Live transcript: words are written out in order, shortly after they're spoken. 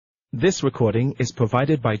This recording is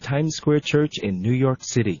provided by Times Square Church in New York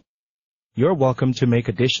City. You're welcome to make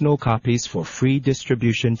additional copies for free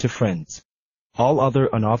distribution to friends. All other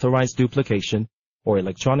unauthorized duplication or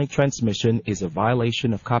electronic transmission is a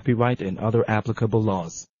violation of copyright and other applicable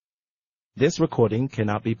laws. This recording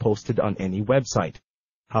cannot be posted on any website.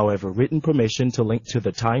 However, written permission to link to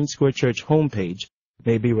the Times Square Church homepage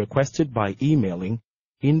may be requested by emailing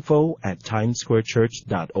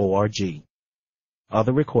info@timessquarechurch.org.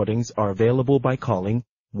 Other recordings are available by calling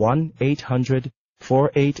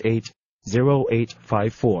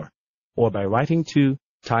 1-800-488-0854 or by writing to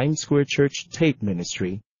Times Square Church Tape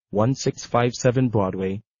Ministry, 1657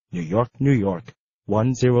 Broadway, New York, New York,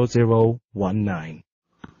 10019.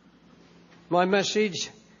 My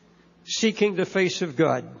message, seeking the face of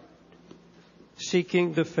God.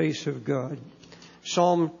 Seeking the face of God.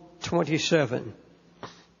 Psalm 27.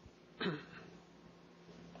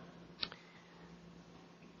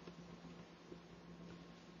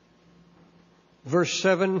 Verse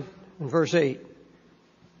 7 and verse 8.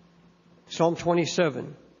 Psalm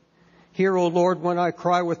 27. Hear, O Lord, when I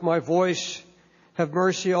cry with my voice. Have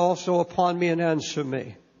mercy also upon me and answer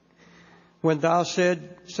me. When thou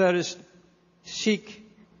saidst, seek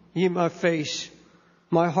ye my face,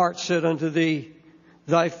 my heart said unto thee,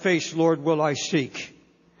 thy face, Lord, will I seek.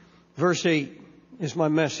 Verse 8 is my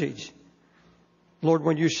message. Lord,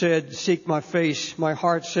 when you said, seek my face, my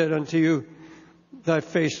heart said unto you, thy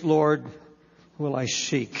face, Lord, will I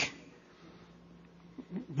seek.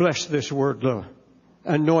 Bless this word, Lord.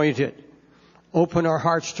 Anoint it. Open our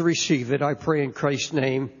hearts to receive it, I pray in Christ's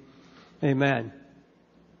name. Amen.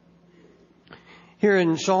 Here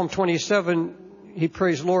in Psalm 27, he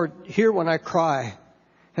prays, Lord, hear when I cry.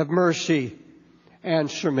 Have mercy.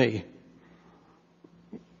 Answer me.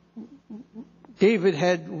 David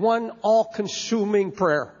had one all-consuming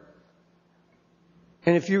prayer.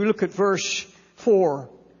 And if you look at verse 4,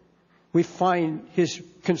 we find his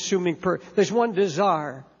consuming prayer. There's one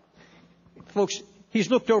desire. Folks,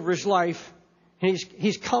 he's looked over his life and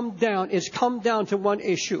he's come down. It's come down to one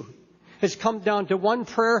issue. It's come down to one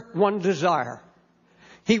prayer, one desire.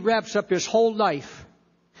 He wraps up his whole life.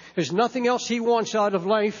 There's nothing else he wants out of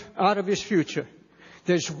life, out of his future.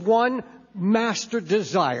 There's one master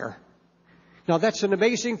desire. Now that's an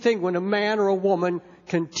amazing thing when a man or a woman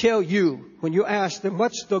can tell you, when you ask them,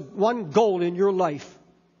 what's the one goal in your life?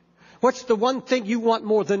 What's the one thing you want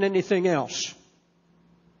more than anything else?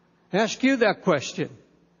 Ask you that question.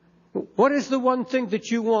 What is the one thing that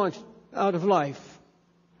you want out of life?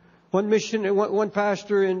 One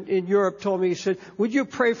pastor in Europe told me, he said, would you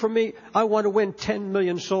pray for me? I want to win 10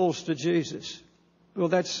 million souls to Jesus. Well,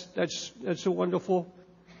 that's a wonderful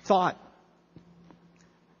thought.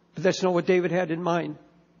 But that's not what David had in mind.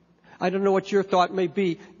 I don't know what your thought may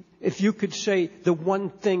be. If you could say the one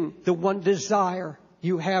thing, the one desire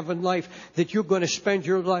you have in life that you're going to spend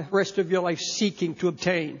your life, rest of your life seeking to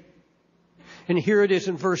obtain. And here it is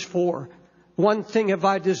in verse 4. One thing have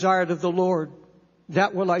I desired of the Lord,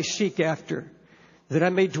 that will I seek after, that I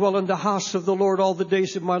may dwell in the house of the Lord all the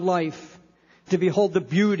days of my life, to behold the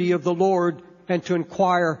beauty of the Lord and to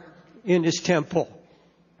inquire in his temple.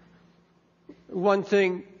 One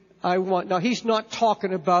thing I want. Now, he's not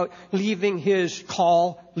talking about leaving his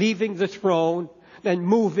call, leaving the throne, and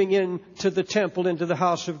moving into the temple, into the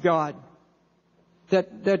house of God.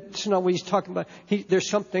 That's not what he's talking about. There's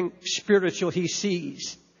something spiritual he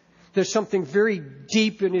sees. There's something very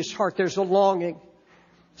deep in his heart. There's a longing.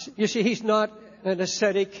 You see, he's not an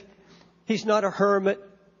ascetic. He's not a hermit.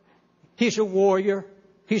 He's a warrior.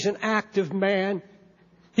 He's an active man.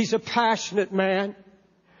 He's a passionate man.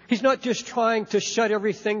 He's not just trying to shut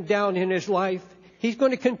everything down in his life. He's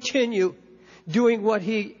going to continue doing what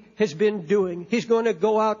he has been doing. He's going to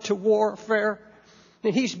go out to warfare.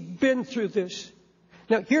 And he's been through this.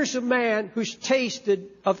 Now, here's a man who's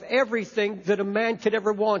tasted of everything that a man could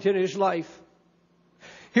ever want in his life.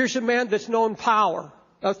 Here's a man that's known power,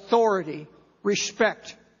 authority,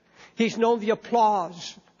 respect. He's known the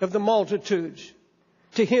applause of the multitudes.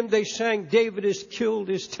 To him they sang, David has killed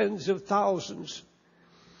his tens of thousands.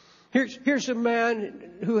 Here's a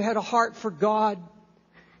man who had a heart for God.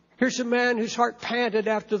 Here's a man whose heart panted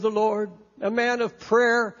after the Lord. A man of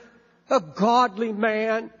prayer. A godly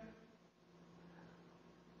man.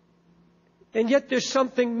 And yet there's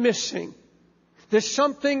something missing. There's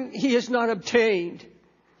something he has not obtained.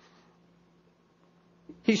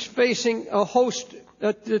 He's facing a host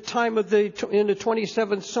at the time in the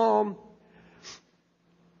 27th Psalm.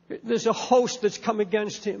 There's a host that's come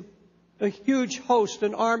against him. A huge host,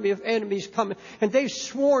 an army of enemies coming. And they've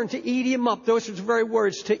sworn to eat him up. Those are the very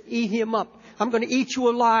words, to eat him up. I'm going to eat you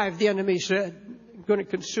alive, the enemy said. going to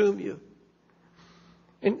consume you.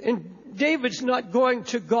 And David's not going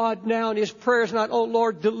to God now, and his prayer is not, oh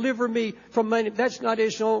Lord, deliver me from my enemy. That's not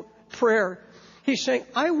his own prayer. He's saying,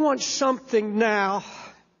 I want something now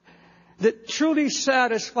that truly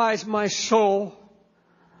satisfies my soul.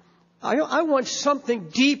 I want something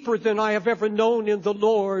deeper than I have ever known in the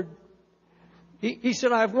Lord. He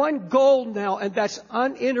said, I have one goal now, and that's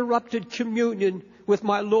uninterrupted communion with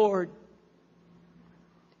my Lord.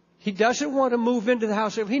 He doesn't want to move into the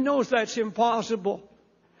house. He knows that's impossible.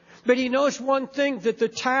 But he knows one thing, that the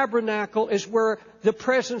tabernacle is where the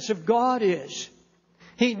presence of God is.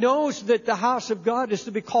 He knows that the house of God is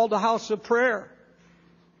to be called a house of prayer.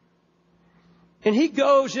 And he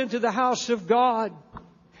goes into the house of God.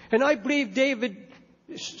 And I believe David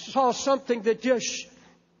saw something that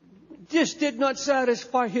just did not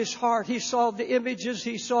satisfy his heart. He saw the images.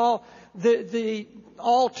 He saw the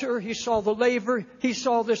altar. He saw the laver. He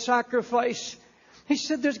saw the sacrifice. He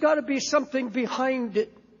said, there's got to be something behind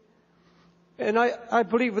it. And I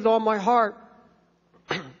believe with all my heart,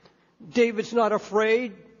 David's not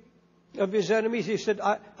afraid of his enemies. He said,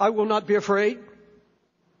 I will not be afraid.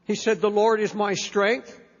 He said, the Lord is my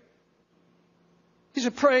strength. He's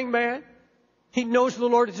a praying man. He knows the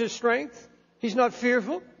Lord is his strength. He's not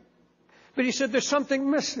fearful. But he said, there's something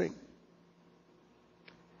missing.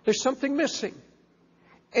 There's something missing.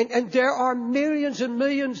 And there are millions and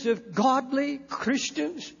millions of godly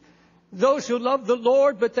Christians, those who love the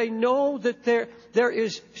Lord, but they know that there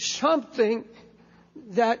is something,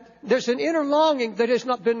 that there's an inner longing that has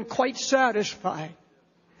not been quite satisfied.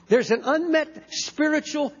 There's an unmet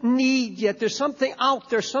spiritual need yet. There's something out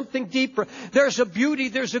there, something deeper. There's a beauty,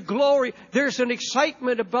 there's a glory, there's an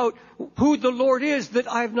excitement about who the Lord is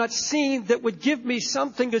that I have not seen, that would give me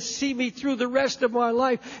something to see me through the rest of my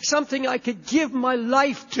life. Something I could give my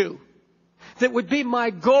life to. That would be my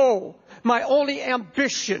goal, my only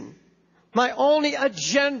ambition, my only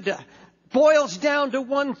agenda. Boils down to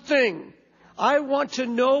one thing. I want to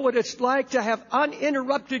know what it's like to have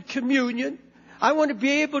uninterrupted communion. I want to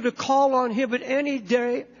be able to call on Him at any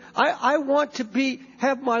day. I want to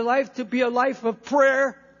have my life to be a life of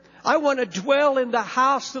prayer. I want to dwell in the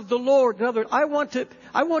house of the Lord. In other words,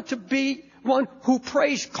 I want to be one who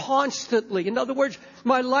prays constantly. In other words,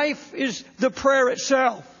 my life is the prayer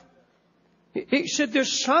itself. He said,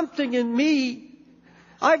 there's something in me.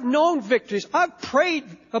 I've known victories. I've prayed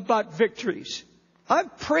about victories.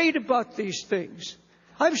 I've prayed about these things.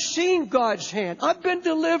 I've seen God's hand. I've been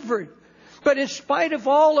delivered. But in spite of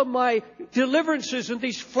all of my deliverances and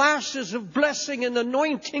these flashes of blessing and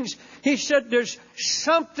anointings, he said, there's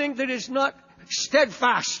something that is not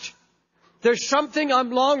steadfast. There's something I'm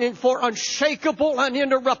longing for, unshakable,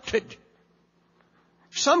 uninterrupted.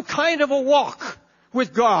 Some kind of a walk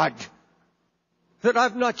with God that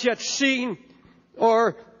I've not yet seen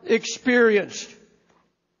or experienced.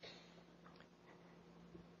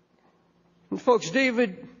 And folks,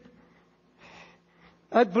 David,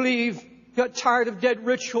 I believe, got tired of dead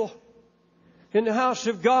ritual in the house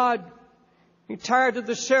of God. He's tired of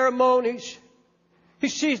the ceremonies. He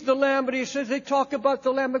sees the Lamb, but he says, they talk about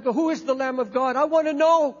the Lamb of God. Who is the Lamb of God? I want to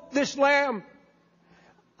know this Lamb.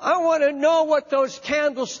 I want to know what those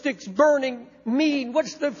candlesticks burning mean.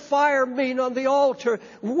 What's the fire mean on the altar?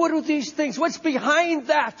 What are these things? What's behind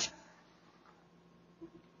that?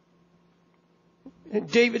 And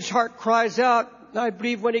David's heart cries out, I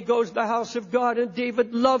believe, when he goes to the house of God. And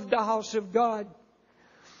David loved the house of God.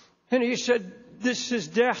 And he said, this is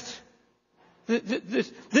death.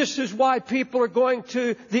 This is why people are going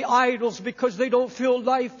to the idols, because they don't feel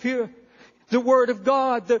life here. The Word of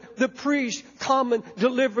God, the priest come and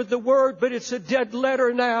deliver the Word, but it's a dead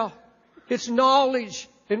letter now. It's knowledge.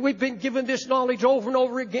 And we've been given this knowledge over and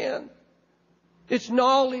over again. It's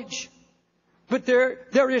knowledge. But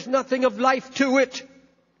there is nothing of life to it.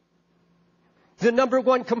 The number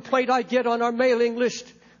one complaint I get on our mailing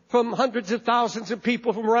list from hundreds of thousands of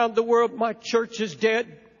people from around the world, my church is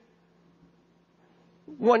dead.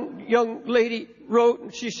 One young lady wrote,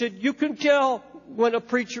 and she said, you can tell when a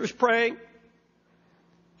preacher is praying.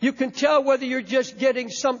 You can tell whether you're just getting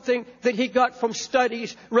something that he got from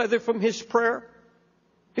studies rather from his prayer.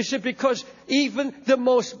 He said, because even the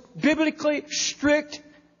most biblically strict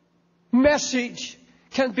message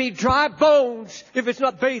can be dry bones if it's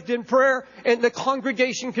not bathed in prayer, and the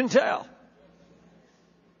congregation can tell.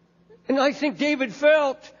 And I think David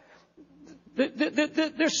felt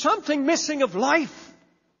that there's something missing of life.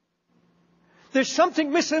 There's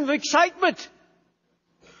something missing of excitement.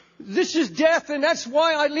 This is death, and that's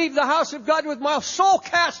why I leave the house of God with my soul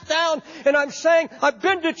cast down. And I'm saying, I've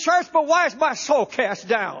been to church, but why is my soul cast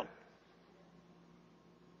down?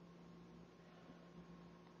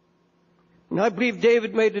 And I believe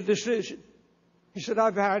David made a decision. He said,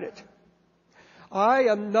 I've had it. I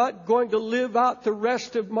am not going to live out the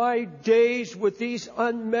rest of my days with these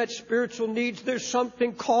unmet spiritual needs. There's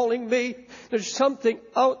something calling me. There's something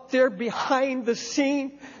out there behind the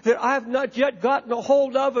scene that I've not yet gotten a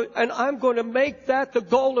hold of, and I'm going to make that the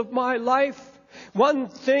goal of my life. One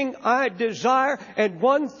thing I desire and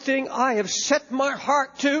one thing I have set my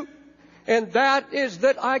heart to, and that is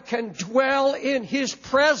that I can dwell in His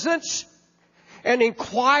presence and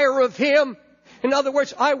inquire of Him. In other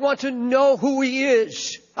words, I want to know who He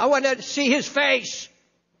is. I want to see His face.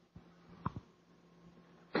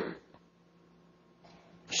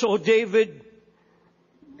 So David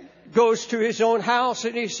goes to his own house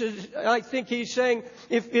and he says, I think he's saying,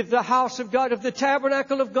 if the house of God, if the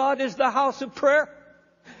tabernacle of God is the house of prayer,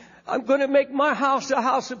 I'm going to make my house a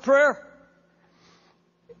house of prayer.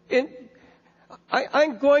 And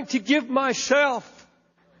I'm going to give myself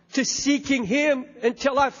to seeking Him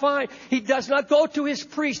until I find. He does not go to his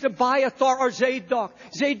priest, Abiathar or Zadok.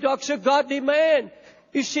 Zadok's a godly man.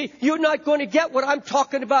 You see, you're not going to get what I'm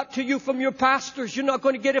talking about to you from your pastors. You're not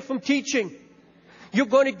going to get it from teaching. You're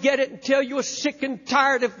going to get it until you're sick and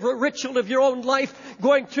tired of the ritual of your own life,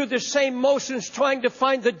 going through the same motions, trying to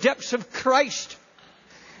find the depths of Christ.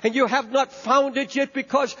 And you have not found it yet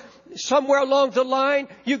because somewhere along the line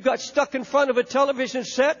you got stuck in front of a television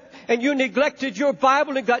set and you neglected your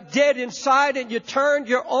Bible and got dead inside, and you turned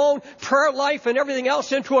your own prayer life and everything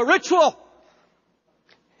else into a ritual.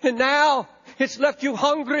 And now it's left you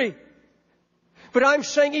hungry. But I'm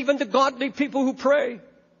saying even the godly people who pray,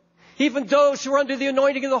 even those who are under the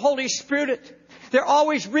anointing of the Holy Spirit, they're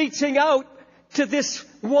always reaching out to this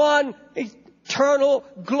one eternal,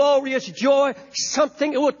 glorious joy,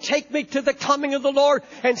 something that will take me to the coming of the Lord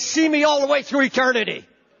and see me all the way through eternity.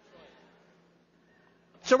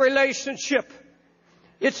 It's a relationship.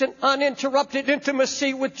 It's an uninterrupted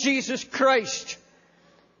intimacy with Jesus Christ.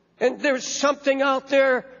 And there's something out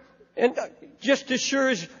there, and just as sure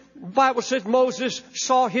as the Bible says Moses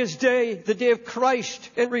saw his day, the day of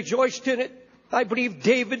Christ, and rejoiced in it, I believe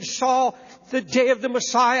David saw the day of the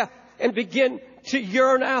Messiah and began to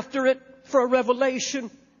yearn after it for a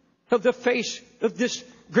revelation of the face of this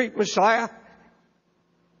great Messiah.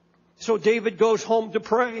 So David goes home to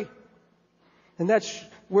pray. And that's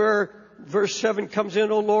where verse 7 comes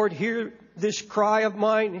in. Oh Lord, hear this cry of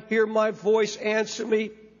mine. Hear my voice. Answer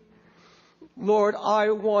me. Lord,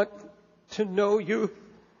 I want to know you.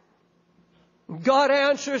 God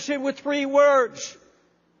answers him with 3 words.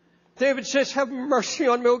 David says, have mercy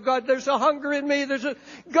on me, oh God. There's a hunger in me.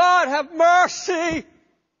 God, have mercy.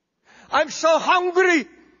 I'm so hungry.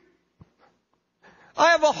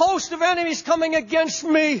 I have a host of enemies coming against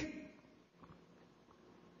me.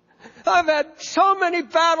 I've had so many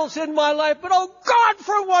battles in my life, but oh God,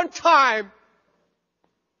 for one time,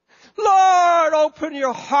 Lord, open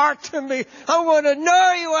your heart to me. I want to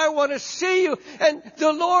know you. I want to see you. And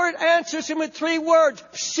the Lord answers him with 3 words.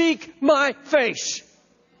 Seek my face.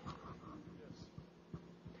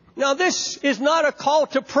 Now this is not a call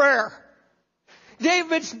to prayer.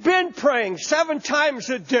 David's been praying 7 times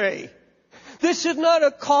a day. This is not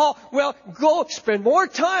a call, well, go spend more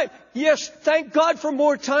time. Yes, thank God for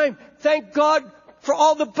more time. Thank God for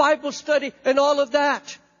all the Bible study and all of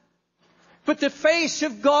that. But the face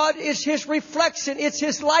of God is His reflection. It's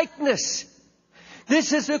His likeness.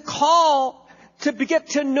 This is a call to get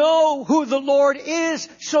to know who the Lord is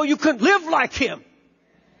so you can live like Him.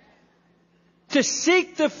 To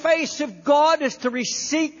seek the face of God is to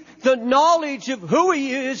seek the knowledge of who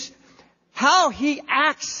He is, how He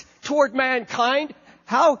acts toward mankind,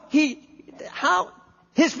 how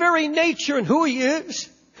His very nature and who He is,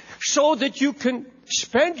 so that you can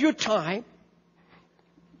spend your time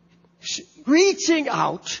reaching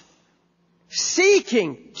out,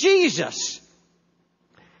 seeking Jesus.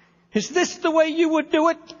 Is this the way you would do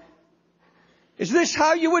it? Is this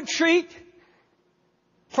how you would treat?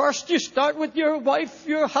 First you start with your wife,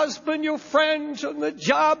 your husband, your friends, on the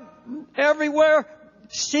job, everywhere,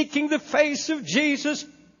 seeking the face of Jesus.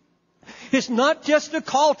 It's not just a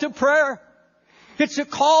call to prayer. It's a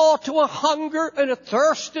call to a hunger and a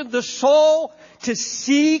thirst in the soul to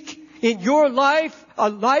seek in your life a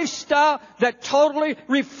lifestyle that totally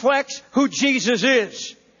reflects who Jesus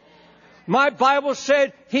is. My Bible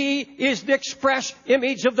said He is the express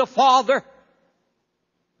image of the Father.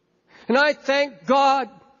 And I thank God.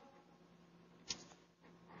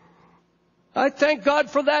 I thank God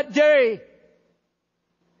for that day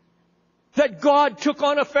that God took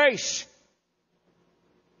on a face.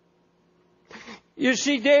 You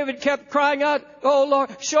see, David kept crying out, oh Lord,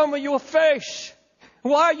 show me your face.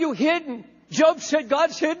 Why are you hidden Job said,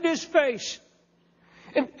 God's hidden his face.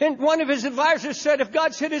 And one of his advisors said, if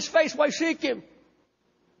God's hid his face, why seek him?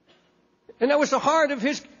 And that was the heart of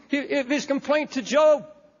his complaint to Job.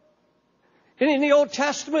 And in the Old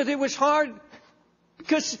Testament, it was hard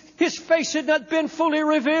because his face had not been fully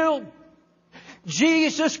revealed.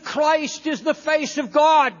 Jesus Christ is the face of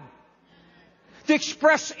God. The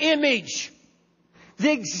express image.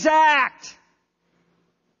 The exact,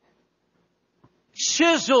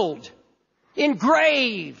 chiseled,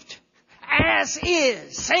 engraved, as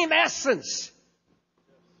is, same essence,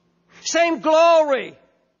 same glory.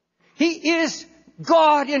 He is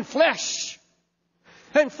God in flesh.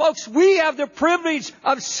 And folks, we have the privilege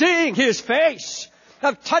of seeing His face,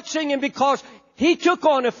 of touching Him, because He took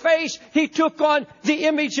on a face, He took on the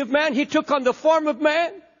image of man, He took on the form of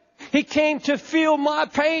man. He came to feel my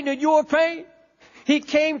pain and your pain. He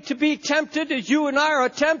came to be tempted as you and I are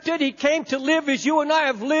tempted. He came to live as you and I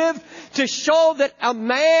have lived, to show that a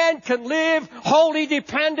man can live wholly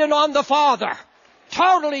dependent on the Father.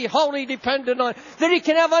 Totally wholly dependent on, that he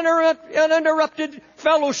can have uninterrupted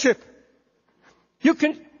fellowship. You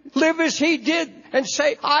can live as he did and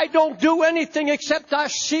say, I don't do anything except I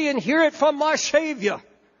see and hear it from my Savior.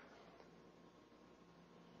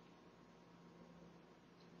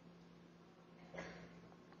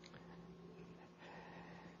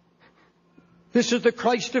 This is the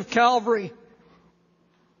Christ of Calvary.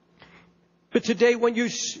 But today when you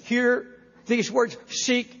hear these words,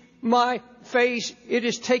 seek my face, it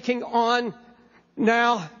is taking on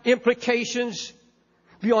now implications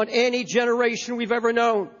beyond any generation we've ever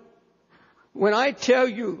known. When I tell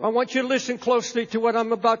you, I want you to listen closely to what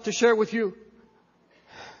I'm about to share with you.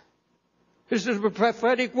 This is a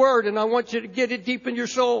prophetic word, and I want you to get it deep in your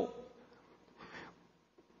soul.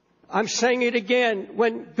 I'm saying it again.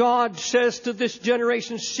 When God says to this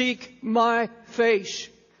generation, seek my face.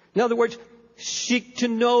 In other words, seek to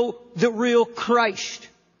know the real Christ.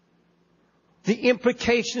 The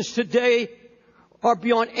implications today are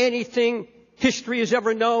beyond anything history has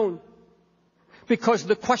ever known. Because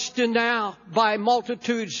the question now by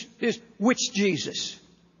multitudes is, which Jesus?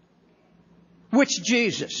 Which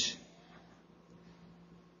Jesus?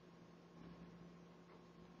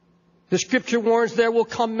 The Scripture warns there will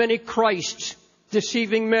come many Christs,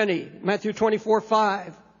 deceiving many. Matthew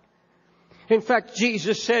 24:5. In fact,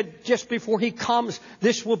 Jesus said just before He comes,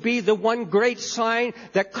 this will be the one great sign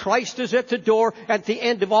that Christ is at the door, at the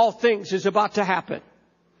end of all things is about to happen.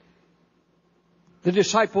 The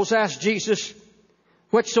disciples asked Jesus,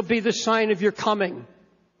 what shall be the sign of your coming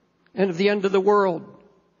and of the end of the world?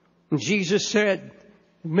 And Jesus said,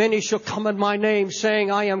 many shall come in my name,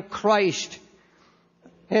 saying, I am Christ,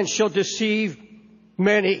 and shall deceive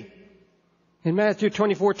many. In Matthew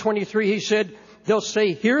 24:23, He said, they'll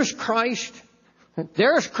say, here's Christ, and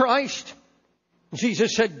there's Christ.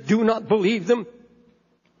 Jesus said, do not believe them.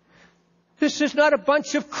 This is not a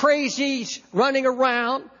bunch of crazies running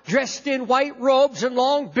around, dressed in white robes and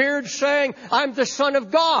long beards, saying, I'm the Son of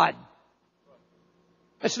God.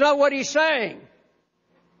 That's not what He's saying.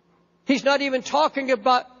 He's not even talking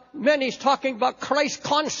about men. He's talking about Christ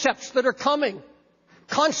concepts that are coming.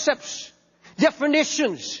 Concepts,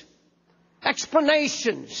 definitions,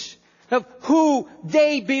 explanations of who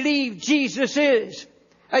they believe Jesus is.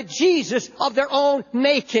 A Jesus of their own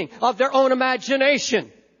making, of their own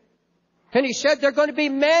imagination. And He said there are going to be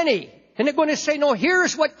many. And they're going to say, no,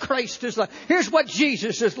 here's what Christ is like. Here's what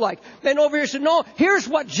Jesus is like. And over here said, no, here's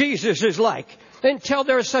what Jesus is like. Until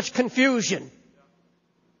there is such confusion.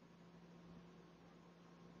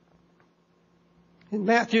 In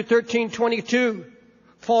Matthew 13:22,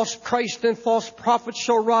 false Christ and false prophets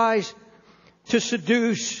shall rise to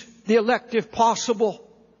seduce the elect if possible.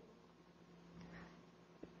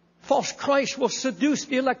 False Christ will seduce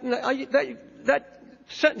the elect. That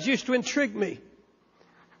sentence used to intrigue me.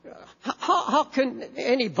 How can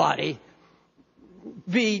anybody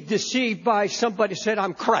be deceived by somebody who said,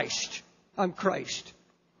 I'm Christ? I'm Christ.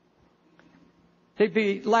 They'd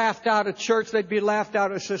be laughed out of church. They'd be laughed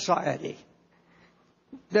out of society.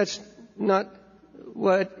 That's not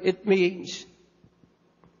what it means.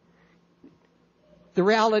 The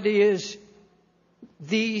reality is,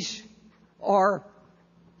 these are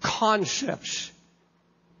concepts.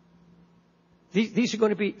 This is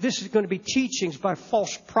going to be teachings by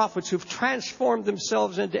false prophets who've transformed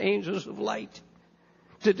themselves into angels of light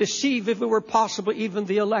to deceive, if it were possible, even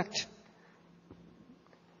the elect.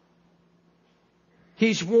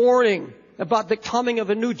 He's warning about the coming of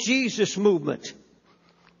a new Jesus movement.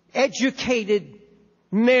 Educated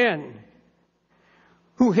men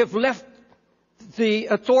who have left the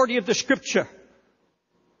authority of the Scripture,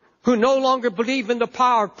 who no longer believe in the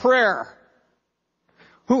power of prayer,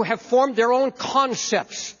 who have formed their own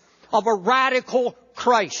concepts of a radical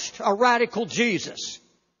Christ, a radical Jesus,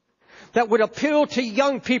 that would appeal to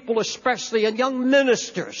young people especially and young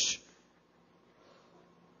ministers.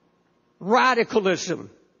 Radicalism.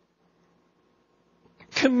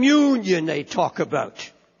 Communion they talk about.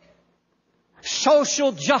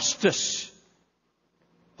 Social justice.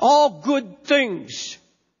 All good things.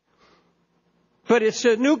 But it's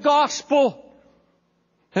a new gospel,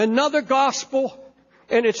 another gospel,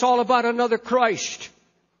 and it's all about another Christ.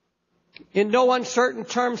 In no uncertain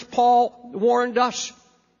terms, Paul warned us,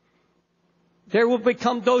 there will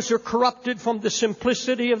become those who are corrupted from the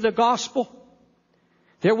simplicity of the gospel.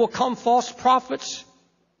 There will come false prophets,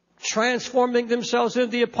 transforming themselves into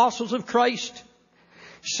the apostles of Christ.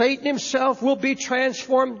 Satan himself will be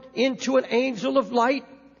transformed into an angel of light,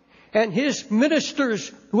 and his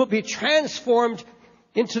ministers will be transformed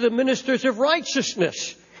into the ministers of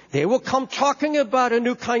righteousness. They will come talking about a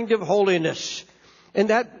new kind of holiness, and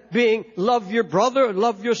that being love your brother,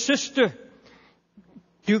 love your sister,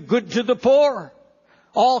 do good to the poor,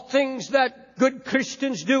 all things that good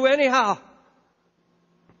Christians do anyhow.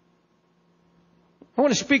 I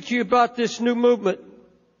want to speak to you about this new movement.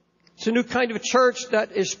 It's a new kind of church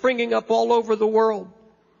that is springing up all over the world.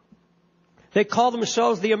 They call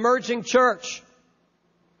themselves the emerging church.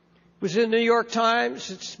 It was in the New York Times.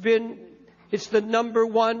 It's the number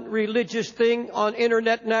one religious thing on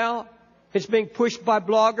internet now. It's being pushed by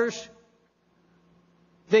bloggers.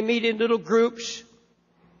 They meet in little groups.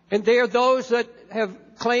 And they are those that have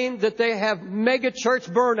claimed that they have mega church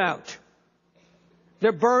burnout.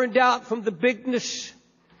 They're burned out from the bigness.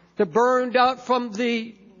 They're burned out from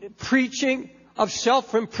the preaching of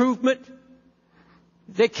self-improvement.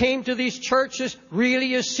 They came to these churches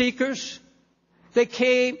really as seekers. They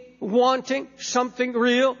came wanting something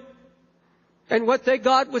real. And what they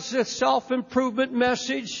got was a self-improvement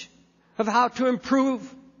message of how to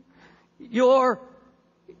improve your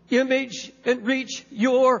image and reach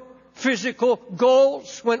your physical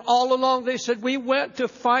goals, when all along they said, we went to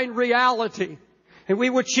find reality and we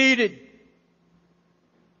were cheated.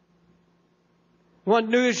 One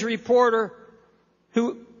news reporter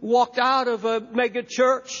who walked out of a mega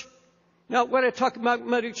church. Now, when I talk about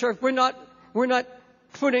mega church, we're not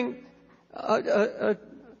putting,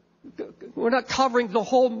 we're not covering the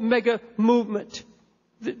whole mega movement.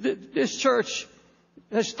 This church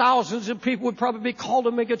has thousands of people, would probably be called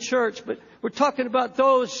a mega church, but we're talking about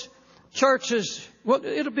those churches. Well,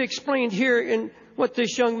 it'll be explained here in what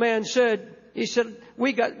this young man said. He said,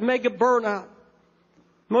 we got mega burnout.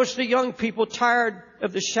 Most of the young people tired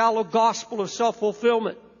of the shallow gospel of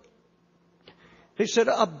self-fulfillment. They said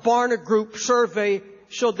a Barna Group survey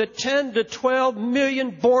showed that 10 to 12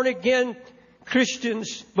 million born-again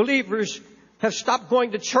Christians, believers, have stopped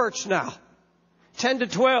going to church now. 10 to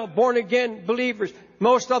 12 born-again believers,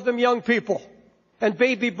 most of them young people, and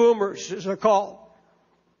baby boomers, as they're called.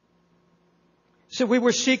 So we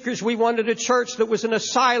were seekers. We wanted a church that was an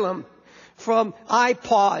asylum from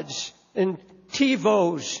iPods and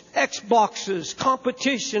TiVos, Xboxes,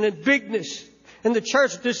 competition and bigness. And the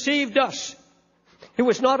church deceived us. It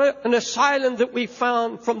was not an asylum that we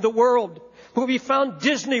found from the world, but we found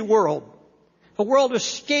Disney World. A world of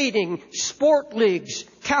skating, sport leagues,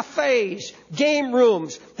 cafes, game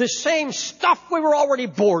rooms, the same stuff we were already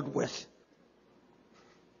bored with.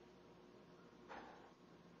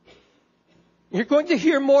 You're going to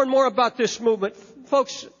hear more and more about this movement.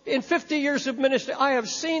 Folks, in 50 years of ministry, I have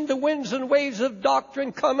seen the winds and waves of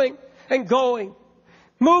doctrine coming and going.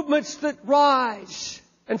 Movements that rise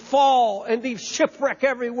and fall and leave shipwreck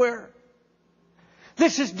everywhere.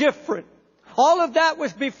 This is different. All of that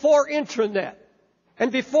was before internet and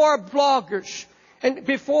before bloggers and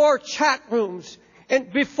before chat rooms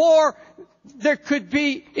and before there could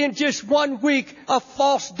be in just 1 week a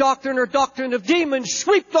false doctrine or doctrine of demons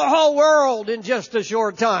sweep the whole world in just a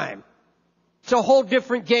short time. It's a whole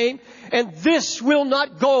different game. And this will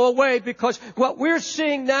not go away, because what we're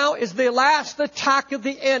seeing now is the last attack of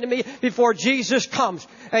the enemy before Jesus comes.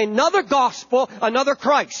 Another gospel, another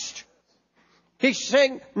Christ. He's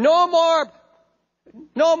saying, no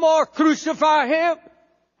more crucify him.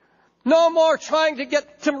 No more trying to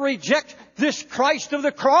get them to reject this Christ of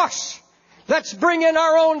the cross. Let's bring in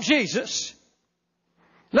our own Jesus.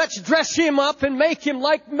 Let's dress him up and make him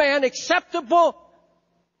like man, acceptable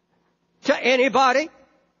to anybody.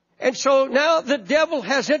 And so now the devil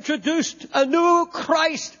has introduced a new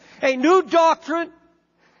Christ, a new doctrine.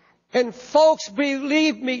 And folks,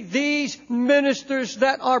 believe me, these ministers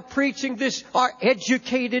that are preaching this are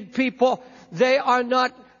educated people. They are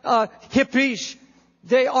not hippies.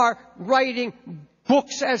 They are writing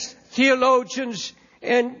books as theologians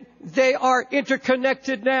And they are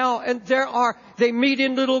interconnected now, and they meet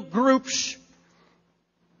in little groups.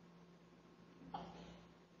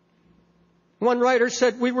 One writer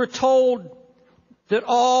said, we were told that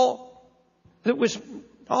all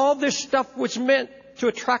this stuff was meant to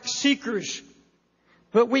attract seekers.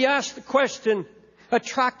 But we asked the question,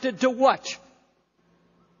 attracted to what?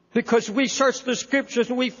 Because we search the Scriptures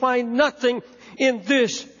and we find nothing in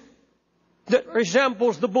this that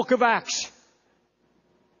resembles the book of Acts.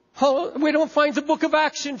 We don't find the book of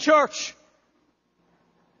Acts in church.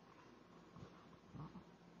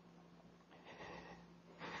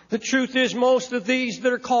 The truth is, most of these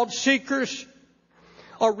that are called seekers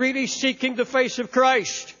are really seeking the face of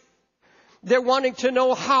Christ. They're wanting to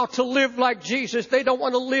know how to live like Jesus. They don't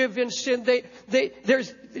want to live in sin.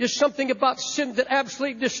 There's something about sin that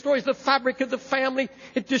absolutely destroys the fabric of the family.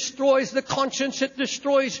 It destroys the conscience. It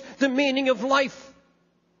destroys the meaning of life.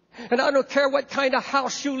 And I don't care what kind of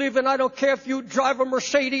house you live in. I don't care if you drive a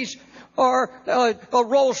Mercedes or a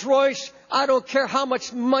Rolls Royce. I don't care how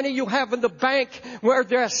much money you have in the bank. Where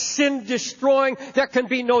there's sin destroying, there can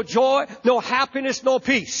be no joy, no happiness, no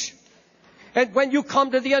peace. And when you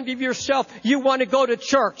come to the end of yourself, you want to go to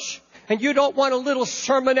church. And you don't want a little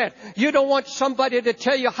sermonette. You don't want somebody to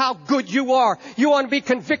tell you how good you are. You want to be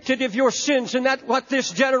convicted of your sins. And that's what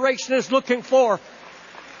this generation is looking for.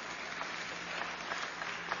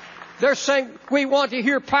 They're saying, we want to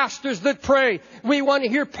hear pastors that pray. We want to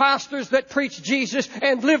hear pastors that preach Jesus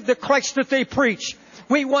and live the Christ that they preach.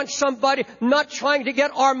 We want somebody not trying to get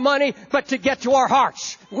our money, but to get to our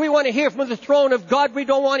hearts. We want to hear from the throne of God. We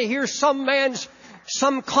don't want to hear some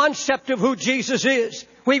concept of who Jesus is.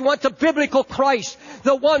 We want the biblical Christ,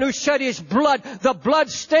 the one who shed His blood, the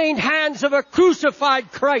blood-stained hands of a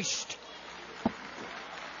crucified Christ.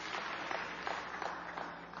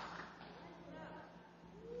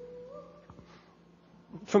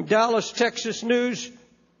 From Dallas, Texas News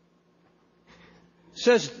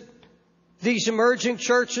says these emerging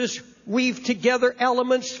churches weave together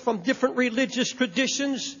elements from different religious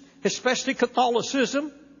traditions, especially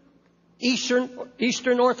Catholicism,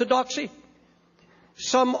 Eastern Orthodoxy.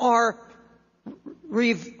 Some are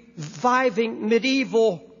reviving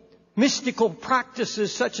medieval mystical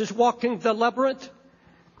practices such as walking the labyrinth.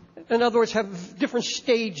 In other words, have different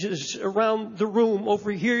stages around the room.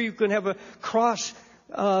 Over here you can have a cross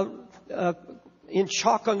in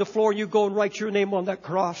chalk on the floor, and you go and write your name on that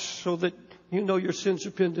cross so that you know your sins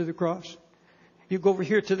are pinned to the cross. You go over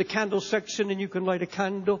here to the candle section and you can light a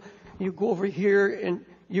candle. You go over here and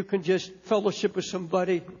you can just fellowship with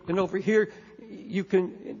somebody. And over here you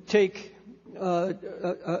can take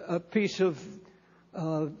a piece of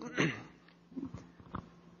a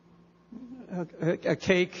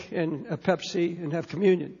cake and a Pepsi and have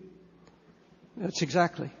communion. That's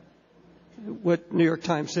exactly what New York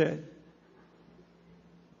Times said.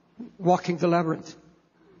 Walking the labyrinth.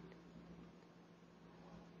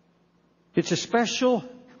 It's a special,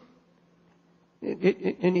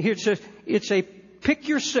 and here it says, it's a pick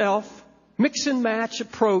yourself, mix and match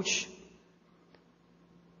approach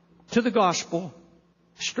to the gospel,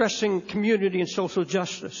 stressing community and social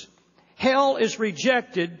justice. Hell is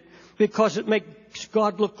rejected because it makes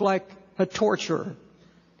God look like a torturer.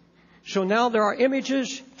 So now there are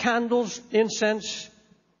images, candles, incense.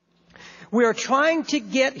 We are trying to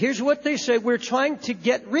get, here's what they say, we're trying to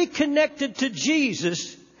get reconnected to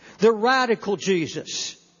Jesus, the radical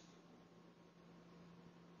Jesus.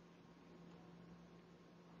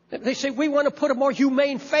 They say we want to put a more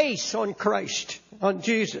humane face on Christ, on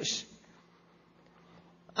Jesus.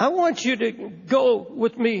 I want you to go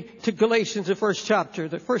with me to Galatians, the first chapter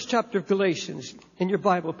of Galatians in your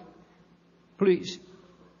Bible, please.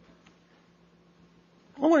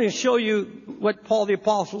 I want to show you what Paul the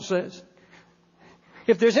Apostle says.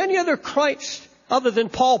 If there's any other Christ other than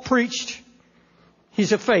Paul preached,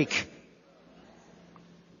 he's a fake.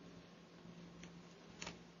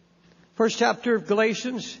 First chapter of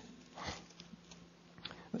Galatians,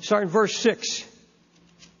 starting in verse 6.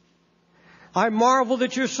 I marvel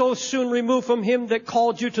that you're so soon removed from Him that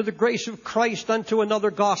called you to the grace of Christ unto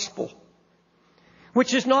another gospel,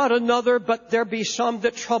 which is not another, but there be some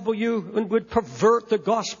that trouble you and would pervert the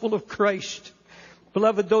gospel of Christ.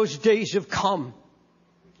 Beloved, those days have come.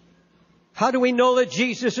 How do we know that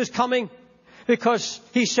Jesus is coming? Because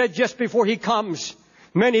He said just before He comes,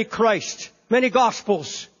 many Christ, many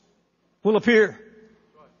gospels will appear,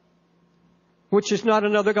 which is not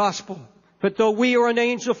another gospel. But though we or an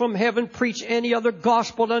angel from heaven preach any other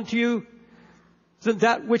gospel unto you than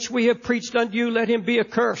that which we have preached unto you, let him be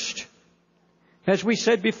accursed. As we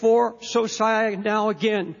said before, so say I now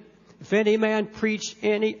again. If any man preach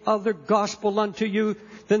any other gospel unto you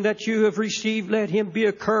than that you have received, let him be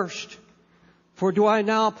accursed. For do I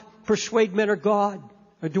now persuade men or God?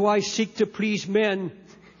 Or do I seek to please men?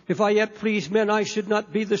 If I yet please men, I should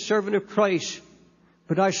not be the servant of Christ.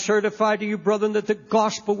 But I certify to you, brethren, that the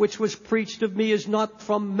gospel which was preached of me is not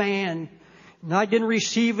from man. And I didn't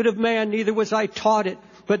receive it of man, neither was I taught it,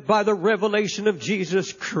 but by the revelation of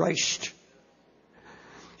Jesus Christ.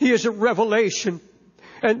 He is a revelation.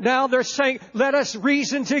 And now they're saying, let us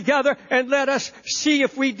reason together and let us see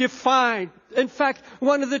if we define. In fact,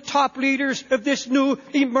 one of the top leaders of this new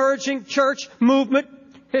emerging church movement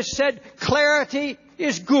has said, clarity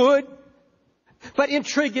is good, but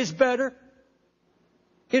intrigue is better.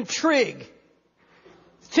 Intrigue.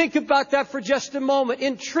 Think about that for just a moment.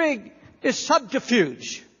 Intrigue is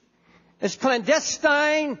subterfuge. It's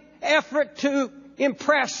clandestine effort to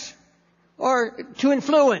impress or to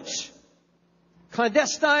influence.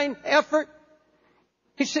 Clandestine effort.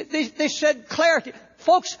 They said clarity.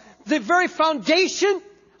 Folks, the very foundation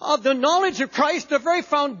of the knowledge of Christ, the very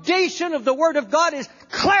foundation of the Word of God is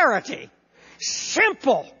clarity.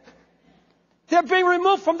 Simple. They're being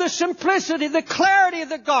removed from the simplicity, the clarity of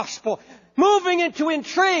the gospel. Moving into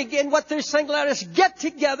intrigue. And what they're saying, let us get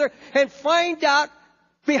together and find out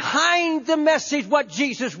behind the message what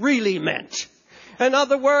Jesus really meant. In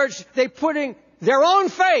other words, they're putting their own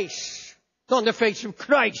face on the face of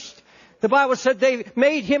Christ. The Bible said they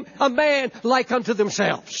made him a man like unto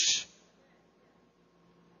themselves.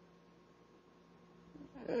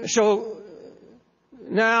 So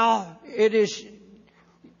now it is,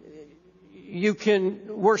 you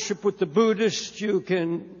can worship with the Buddhists, you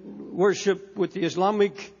can worship with the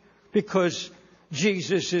Islamic, because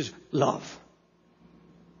Jesus is love.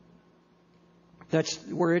 That's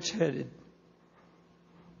where it's headed.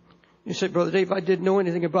 You say, Brother Dave, I didn't know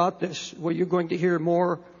anything about this. Well, you're going to hear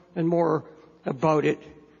more and more about it.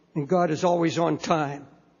 And God is always on time.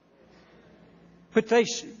 But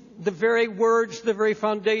the very words, the very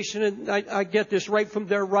foundation, and I get this right from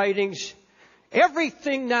their writings,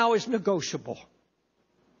 everything now is negotiable.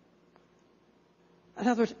 In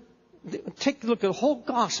other words, take a look at the whole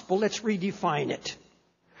gospel. Let's redefine it.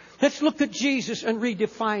 Let's look at Jesus and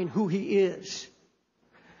redefine who he is.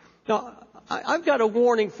 Now, I've got a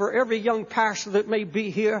warning for every young pastor that may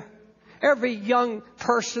be here, every young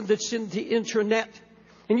person that's in the internet,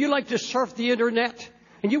 and you like to surf the internet,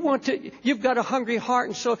 and you've got a hungry heart,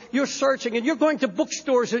 and so you're searching, and you're going to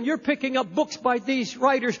bookstores, and you're picking up books by these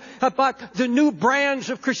writers about the new brands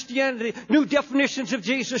of Christianity, new definitions of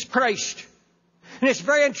Jesus Christ. And it's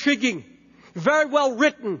very intriguing, very well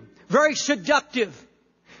written, very seductive.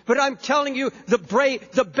 But I'm telling you, the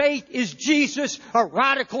bait is Jesus, a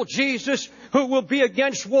radical Jesus who will be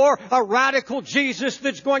against war, a radical Jesus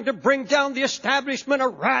that's going to bring down the establishment, a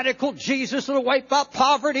radical Jesus that will wipe out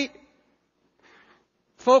poverty.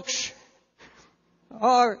 Folks,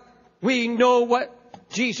 we know what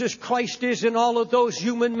Jesus Christ is in all of those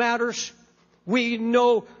human matters. We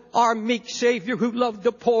know our meek Savior who loved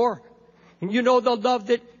the poor. And you know the love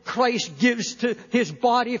that Christ gives to his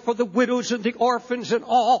body for the widows and the orphans and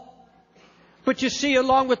all. But you see,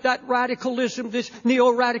 along with that radicalism, this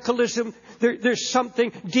neo-radicalism, there's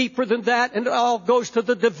something deeper than that, and it all goes to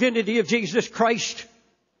the divinity of Jesus Christ.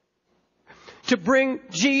 To bring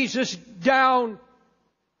Jesus down.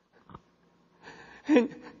 And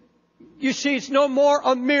you see, it's no more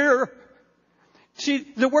a mirror. See,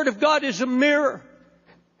 the Word of God is a mirror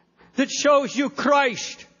that shows you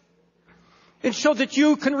Christ. And so that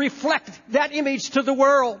you can reflect that image to the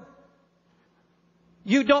world.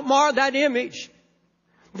 You don't mar that image.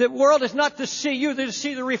 The world is not to see you, they're to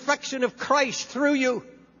see the reflection of Christ through you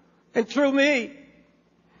and through me.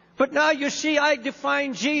 But now you see, I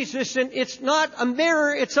define Jesus, and it's not a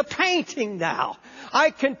mirror, it's a painting now.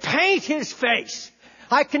 I can paint his face.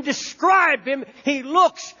 I can describe him. He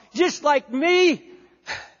looks just like me.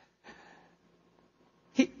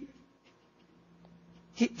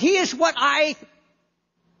 He is what I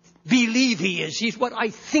believe he is. He's what I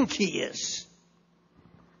think he is.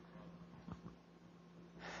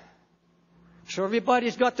 So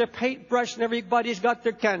everybody's got their paintbrush and everybody's got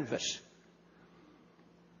their canvas.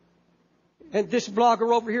 And this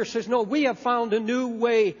blogger over here says, no, we have found a new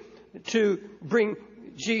way to bring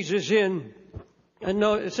Jesus in. And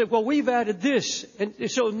no, it said, well, we've added this. And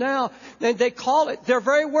so now, and they call it, their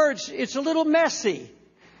very words, it's a little messy.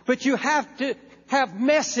 But you have to have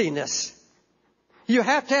messiness. You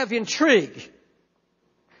have to have intrigue.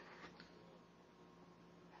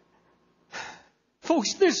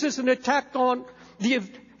 Folks, this is an attack on the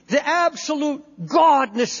absolute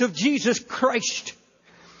godness of Jesus Christ.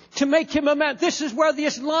 to make him a man. This is where the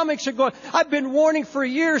Islamics are going. I've been warning for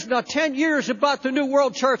years now, 10 years, about the New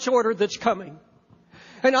World Church Order that's coming.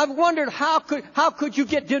 And I've wondered how could you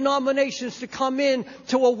get denominations to come in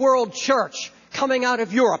to a world church coming out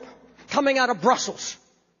of Europe, coming out of Brussels.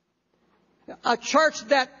 A church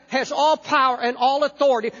that has all power and all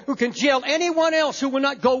authority, who can jail anyone else who will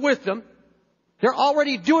not go with them. They're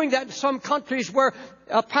already doing that in some countries where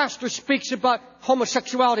a pastor speaks about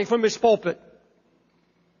homosexuality from his pulpit.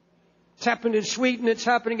 It's happened in Sweden. It's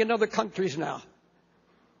happening in other countries now.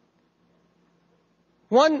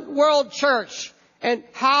 One world church. And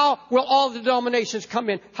how will all the denominations come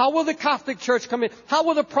in? How will the Catholic Church come in? How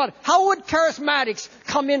will the Protestant? How would charismatics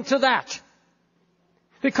come into that?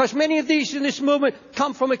 Because many of these in this movement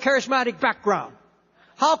come from a charismatic background.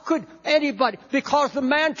 How could anybody? Because the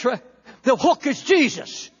mantra, the hook is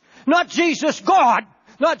Jesus. Not Jesus God,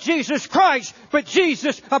 not Jesus Christ, but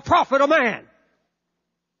Jesus, a prophet, a man.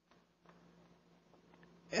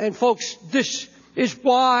 And folks, this is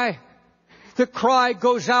why the cry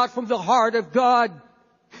goes out from the heart of God.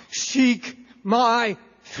 Seek my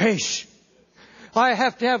face. I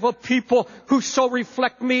have to have a people who so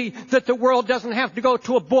reflect me that the world doesn't have to go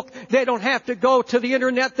to a book. They don't have to go to the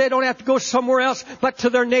internet. They don't have to go somewhere else but to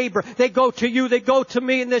their neighbor. They go to you. They go to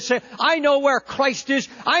me and they say, I know where Christ is.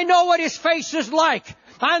 I know what His face is like.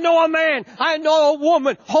 I know a man. I know a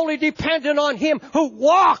woman wholly dependent on Him who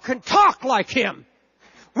walk and talk like Him.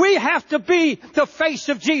 We have to be the face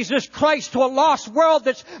of Jesus Christ to a lost world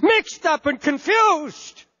that's mixed up and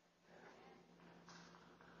confused.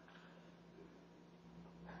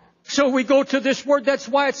 So we go to this word. That's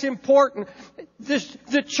why it's important.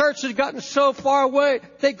 The church has gotten so far away.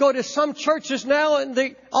 They go to some churches now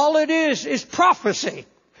and all it is prophecy.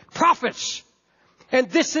 Prophets. And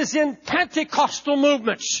this is in Pentecostal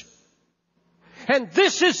movements. And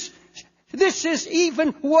this is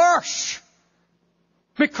even worse.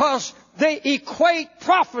 Because they equate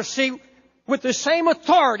prophecy with the same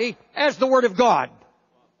authority as the Word of God.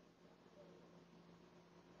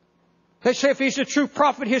 They say if he's a true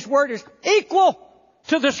prophet, his word is equal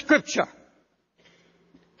to the Scripture.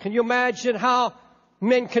 Can you imagine how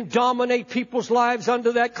men can dominate people's lives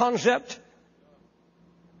under that concept?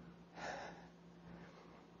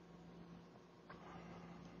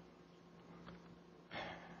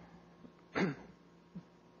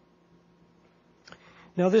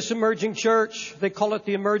 Now this emerging church, they call it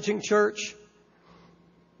the emerging church.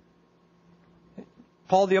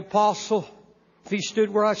 Paul the Apostle, if he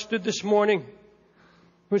stood where I stood this morning,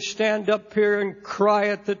 would stand up here and cry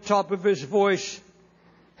at the top of his voice.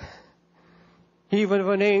 Even if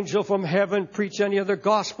an angel from heaven preach any other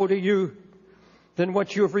gospel to you than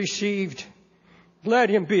what you have received, let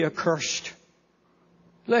him be accursed.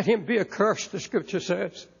 Let him be accursed, the Scripture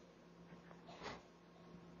says.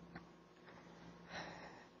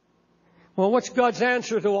 Well, what's God's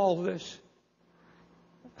answer to all this?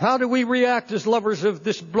 How do we react as lovers of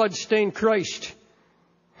this blood-stained Christ?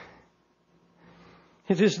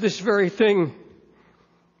 It is this very thing.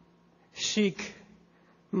 Seek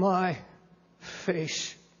my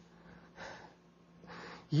face.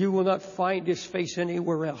 You will not find His face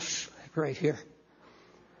anywhere else. Right here.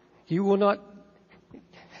 You will not.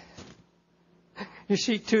 You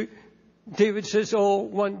see, David says, "Oh,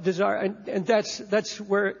 one desire," and that's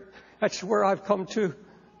where I've come to.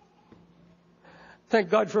 Thank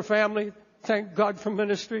God for family. Thank God for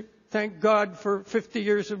ministry. Thank God for 50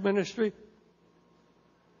 years of ministry.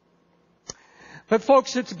 But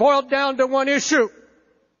folks, it's boiled down to one issue.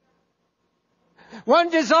 One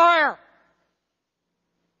desire.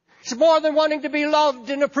 It's more than wanting to be loved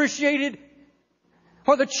and appreciated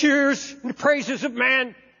or the cheers and the praises of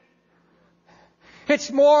man.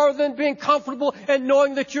 It's more than being comfortable and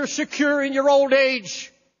knowing that you're secure in your old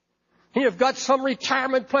age. And you've got some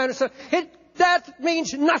retirement plan. That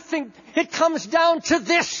means nothing. It comes down to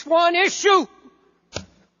this one issue.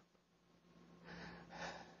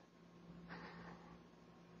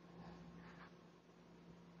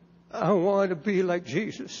 I want to be like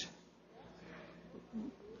Jesus.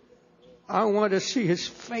 I want to see His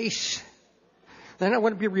face. Then I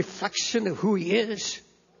want to be a reflection of who He is.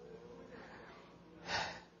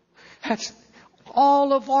 That's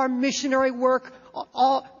all of our missionary work.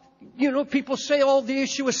 People say, the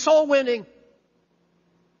issue is soul winning.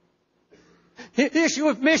 The issue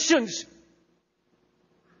of missions.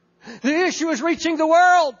 The issue is reaching the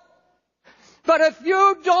world. But if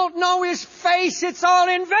you don't know His face, it's all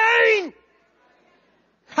in vain.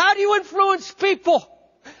 How do you influence people?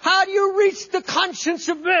 How do you reach the conscience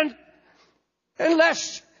of men?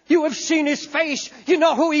 Unless you have seen His face, you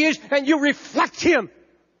know who He is, and you reflect Him.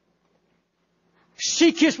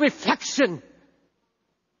 Seek His reflection.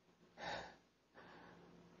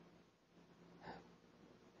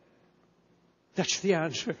 That's the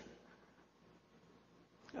answer.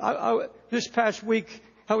 This past week,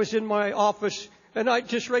 I was in my office and I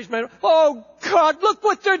just raised my hand. Oh God, look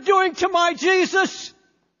what they're doing to my Jesus.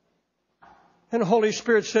 And the Holy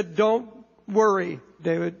Spirit said, don't worry,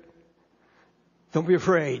 David. Don't be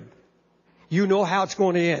afraid. You know how it's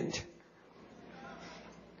going to end.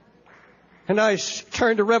 And I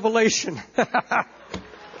turned to Revelation.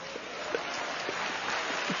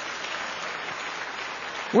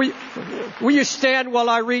 Will you stand while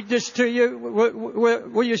I read this to you?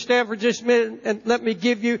 Will you stand for just a minute and let me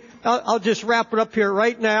give you, I'll just wrap it up here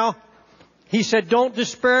right now. He said, don't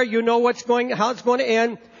despair. You know how it's going to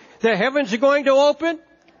end. The heavens are going to open,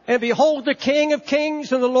 and behold, the King of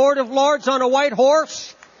Kings and the Lord of Lords on a white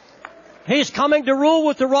horse. He's coming to rule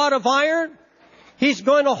with the rod of iron. He's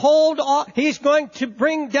going to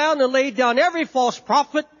bring down and lay down every false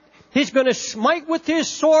prophet. He's going to smite with His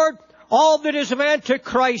sword all that is of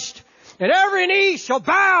Antichrist. And every knee shall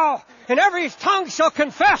bow, and every tongue shall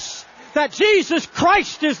confess that Jesus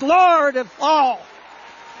Christ is Lord of all.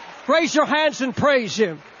 Raise your hands and praise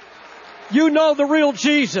Him. You know the real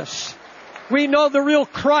Jesus. We know the real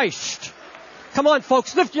Christ. Come on,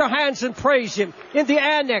 folks, lift your hands and praise Him in the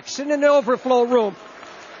annex and in the overflow room.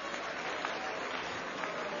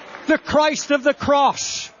 The Christ of the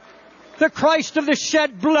cross. The Christ of the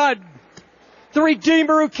shed blood. The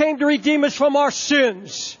Redeemer who came to redeem us from our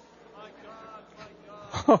sins.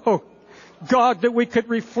 Oh, God, that we could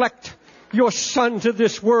reflect Your Son to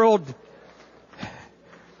this world.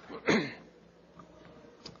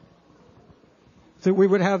 That we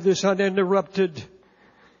would have this uninterrupted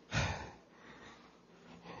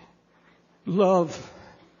love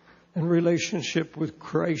and relationship with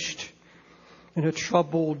Christ in a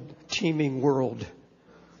troubled, teeming world.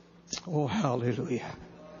 Oh, hallelujah.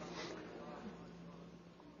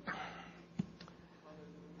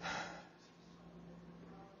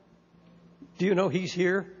 Do you know He's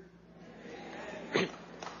here?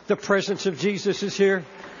 The presence of Jesus is here.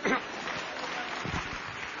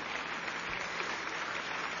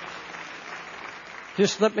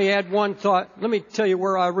 Just let me add one thought. Let me tell you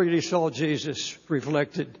where I really saw Jesus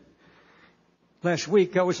reflected. Last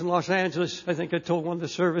week I was in Los Angeles. I think I told one of the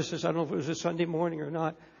services. I don't know if it was a Sunday morning or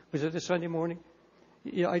not. Was it a Sunday morning?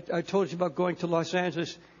 Yeah, I told you about going to Los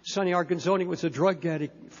Angeles. Sonny Arganzoni was a drug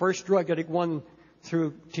addict. First drug addict won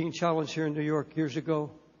through Teen Challenge here in New York years ago.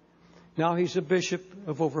 Now he's a bishop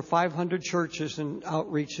of over 500 churches and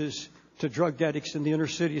outreaches to drug addicts in the inner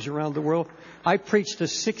cities around the world. I preached to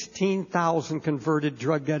 16,000 converted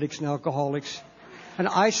drug addicts and alcoholics. And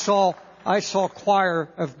I saw a choir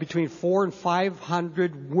of between 400 and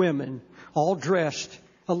 500 women, all dressed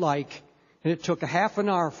alike. And it took a half an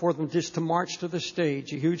hour for them just to march to the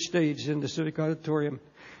stage, a huge stage in the Civic Auditorium.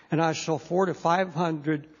 And I saw 400 to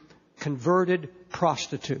 500 converted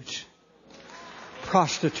prostitutes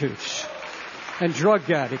and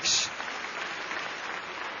drug addicts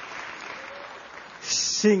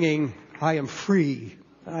singing, I am free,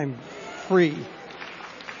 I'm free.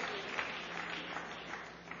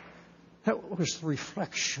 That was the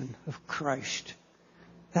reflection of Christ.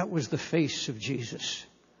 That was the face of Jesus.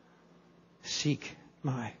 Seek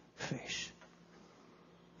my face.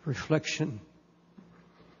 Reflection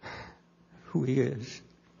of who He is.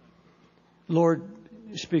 Lord,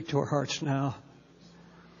 speak to our hearts now.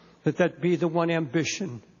 That be the one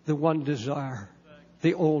ambition, the one desire,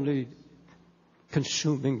 the only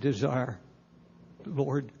consuming desire.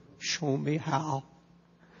 Lord, show me how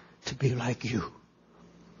to be like You.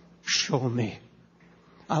 Show me.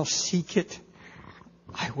 I'll seek it.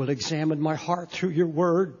 I will examine my heart through Your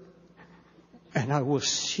word. And I will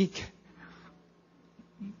seek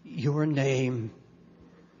Your name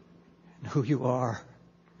and who You are,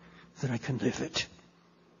 that I can live it.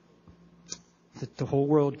 That the whole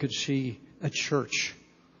world could see a church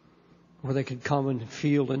where they could come and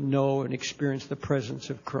feel and know and experience the presence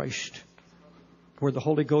of Christ. Where the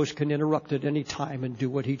Holy Ghost can interrupt at any time and do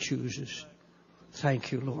what He chooses.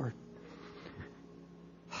 Thank You, Lord.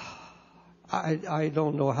 I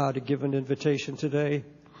don't know how to give an invitation today.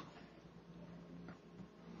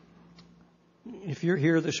 If you're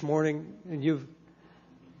here this morning and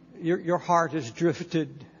your heart has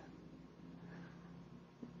drifted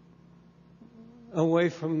away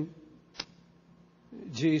from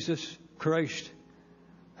Jesus Christ,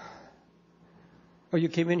 or you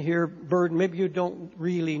came in here burdened, maybe you don't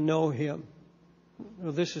really know Him.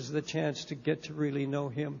 Well, this is the chance to get to really know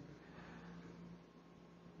Him,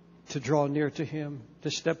 to draw near to Him,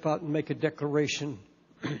 to step out and make a declaration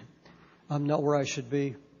I'm not where I should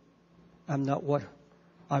be. I'm not what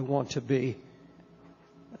I want to be.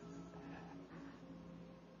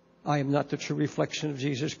 I am not the true reflection of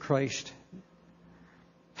Jesus Christ.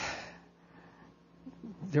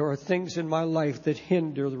 There are things in my life that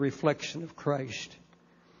hinder the reflection of Christ.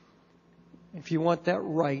 If you want that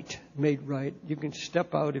made right, you can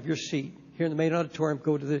step out of your seat here in the main auditorium,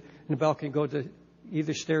 go to in the balcony, go to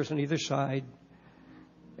either stairs on either side,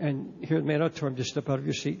 and here in the main auditorium, just step out of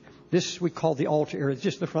your seat. This we call the altar area,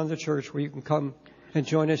 just the front of the church where you can come and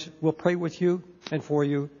join us. We'll pray with you and for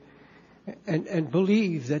you. And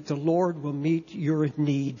believe that the Lord will meet your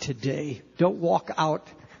need today. Don't walk out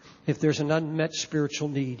if there's an unmet spiritual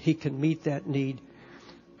need. He can meet that need.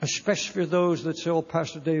 Especially for those that say, oh,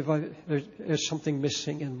 Pastor Dave, there's something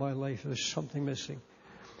missing in my life. There's something missing.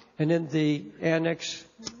 And in the annex,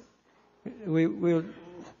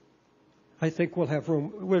 I think we'll have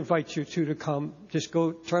room. We'll invite you to come. Just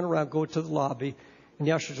go, turn around, go to the lobby, and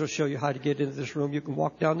the ushers will show you how to get into this room. You can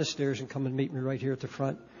walk down the stairs and come and meet me right here at the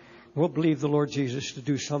front. We'll believe the Lord Jesus to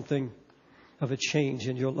do something of a change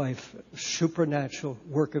in your life, supernatural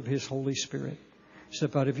work of His Holy Spirit.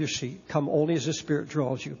 Step out of your seat. Come only as the Spirit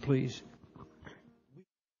draws you, please.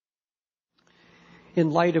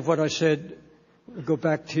 In light of what I said, go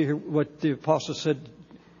back to what the apostle said.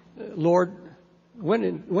 Lord,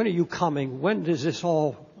 when are you coming? When does this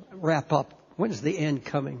all wrap up? When is the end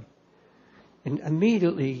coming? And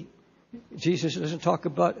immediately, Jesus doesn't talk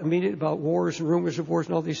about wars and rumors of wars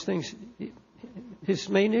and all these things. His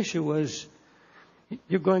main issue was,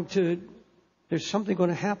 there's something going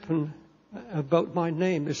to happen about my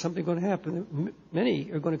name. There's something going to happen.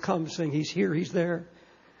 Many are going to come saying, He's here, He's there.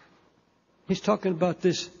 He's talking about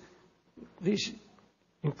these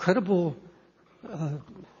incredible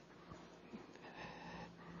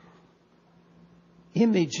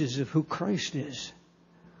images of who Christ is.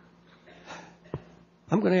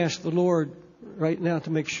 I'm going to ask the Lord right now to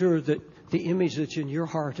make sure that the image that's in your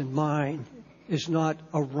heart and mine is not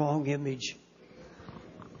a wrong image.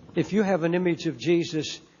 If you have an image of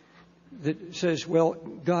Jesus that says, well,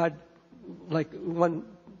 God, like one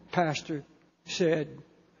pastor said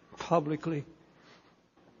publicly,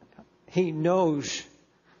 He knows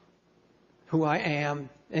who I am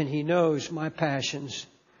and He knows my passions,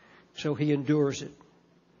 so He endures it.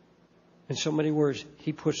 In so many words,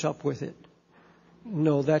 He puts up with it.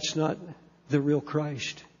 No, that's not the real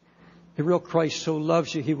Christ. The real Christ so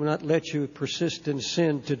loves you, He will not let you persist in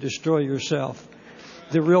sin to destroy yourself.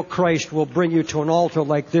 The real Christ will bring you to an altar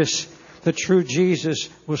like this. The true Jesus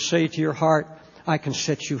will say to your heart, I can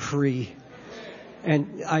set you free.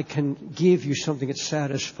 And I can give you something that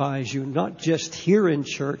satisfies you, not just here in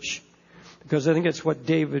church. Because I think that's what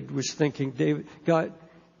David was thinking. God,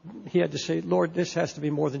 he had to say, Lord, this has to be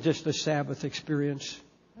more than just a Sabbath experience.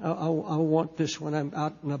 I want this when I'm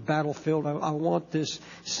out in a battlefield. I want this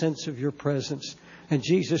sense of your presence. And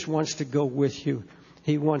Jesus wants to go with you.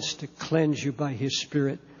 He wants to cleanse you by His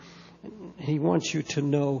Spirit. He wants you to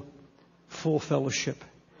know full fellowship.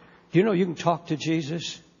 Do you know you can talk to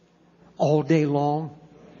Jesus all day long?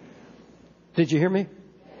 Did you hear me?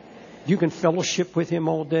 You can fellowship with Him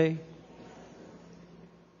all day.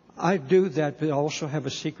 I do that, but I also have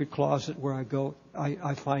a secret closet where I go.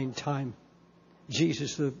 I find time.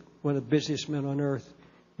 Jesus, one of the busiest men on earth,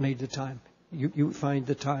 made the time. You find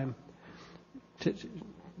the time to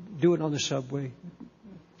do it on the subway.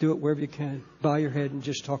 Do it wherever you can. Bow your head and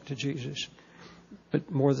just talk to Jesus. But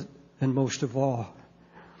more than most of all,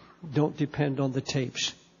 don't depend on the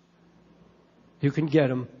tapes. You can get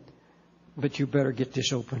them, but you better get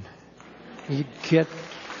this open. You get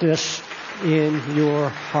this in your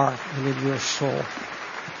heart and in your soul.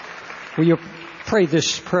 Will you pray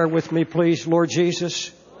this prayer with me, please? Lord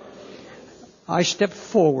Jesus, I step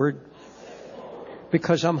forward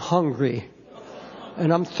because I'm hungry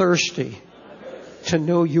and I'm thirsty to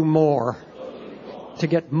know you more, to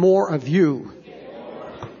get more of you,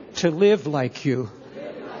 to live like you.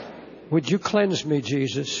 Would you cleanse me,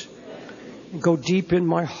 Jesus? Go deep in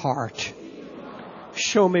my heart.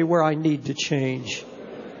 Show me where I need to change.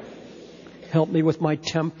 Help me with my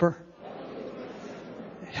temper.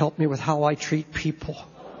 Help me with how I treat people.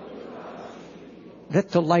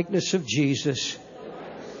 Let the likeness of Jesus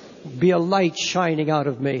be a light shining out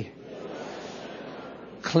of me.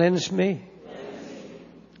 Cleanse me.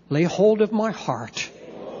 Lay hold of my heart.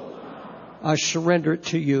 I surrender it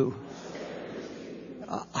to you.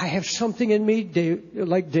 I have something in me,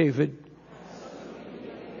 like David,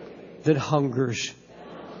 that hungers,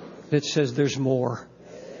 that says there's more,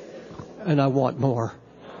 and I want more.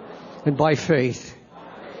 And by faith,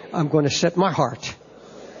 I'm going to set my heart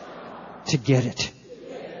to get it.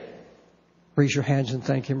 Raise your hands and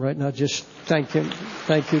thank Him right now. Just thank Him.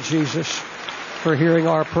 Thank you, Jesus, for hearing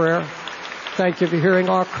our prayer. Thank you for hearing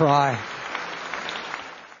our cry.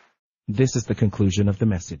 This is the conclusion of the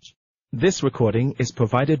message. This recording is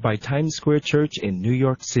provided by Times Square Church in New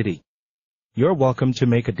York City. You're welcome to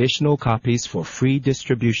make additional copies for free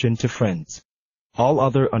distribution to friends. All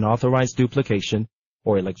other unauthorized duplication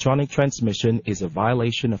or electronic transmission is a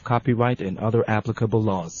violation of copyright and other applicable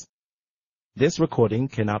laws. This recording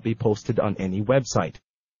cannot be posted on any website.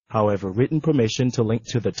 However, written permission to link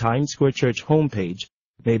to the Times Square Church homepage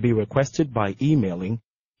may be requested by emailing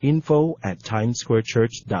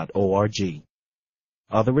info@timessquarechurch.org.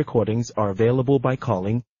 Other recordings are available by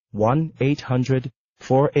calling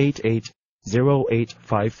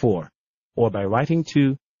 1-800-488-0854 or by writing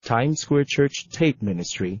to Times Square Church Tape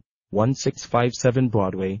Ministry, 1657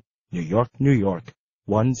 Broadway, New York, New York,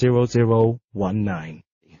 10019.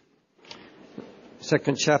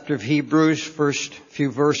 Second chapter of Hebrews, first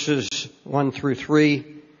few verses 1 through 3.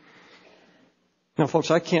 Now,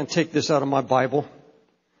 folks, I can't take this out of my Bible.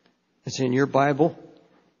 It's in your Bible,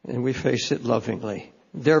 and we face it lovingly.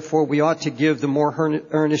 Therefore, we ought to give the more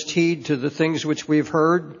earnest heed to the things which we have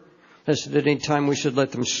heard, lest at any time we should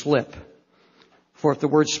let them slip. For if the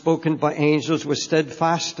word spoken by angels was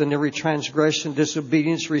steadfast, and every transgression,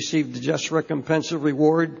 disobedience received the just recompense of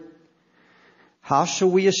reward, how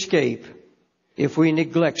shall we escape if we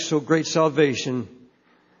neglect so great salvation,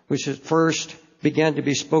 which at first began to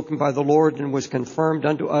be spoken by the Lord and was confirmed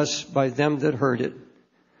unto us by them that heard it?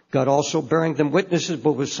 God also bearing them witnesses,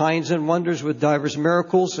 both with signs and wonders, with divers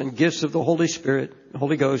miracles and gifts of the Holy Spirit,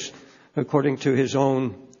 Holy Ghost, according to His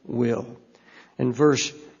own will. In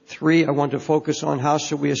verse 3, I want to focus on how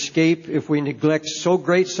shall we escape if we neglect so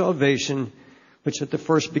great salvation, which at the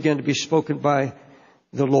first began to be spoken by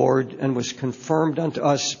the Lord and was confirmed unto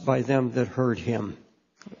us by them that heard Him.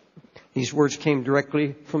 These words came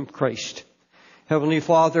directly from Christ. Heavenly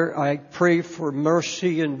Father, I pray for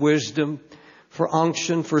mercy and wisdom, for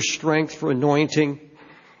unction, for strength, for anointing.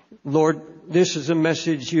 Lord, this is a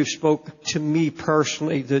message you spoke to me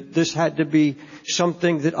personally, that this had to be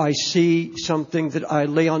something that I see, something that I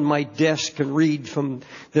lay on my desk and read from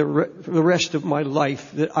the rest of my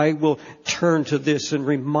life, that I will turn to this and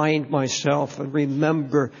remind myself and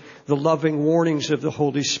remember the loving warnings of the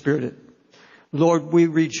Holy Spirit. Lord, we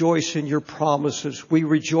rejoice in your promises. We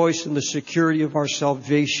rejoice in the security of our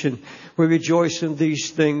salvation. We rejoice in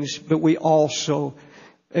these things, but we also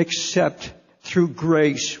accept through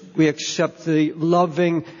grace, we accept the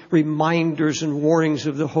loving reminders and warnings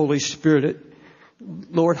of the Holy Spirit.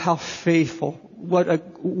 Lord, how faithful. What a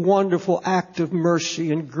wonderful act of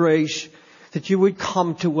mercy and grace that you would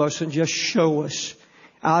come to us and just show us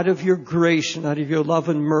out of your grace and out of your love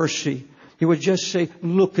and mercy. You would just say,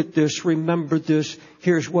 look at this, remember this.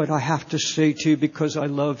 Here's what I have to say to you because I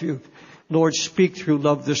love you. Lord, speak through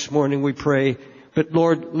love this morning, we pray. But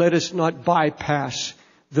Lord, let us not bypass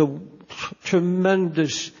the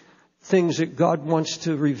tremendous things that God wants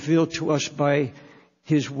to reveal to us by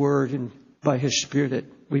His Word and by His Spirit.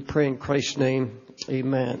 We pray in Christ's name.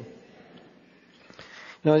 Amen.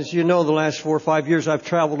 Now, as you know, the last 4 or 5 years I've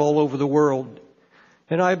traveled all over the world.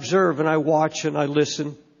 And I observe and I watch and I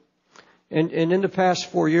listen. And in the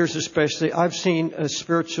past 4 years especially, I've seen a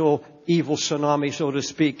spiritual evil tsunami, so to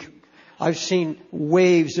speak. I've seen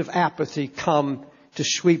waves of apathy come to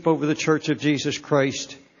sweep over the Church of Jesus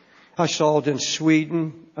Christ. I saw it in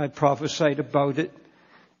Sweden. I prophesied about it.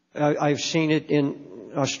 I've seen it in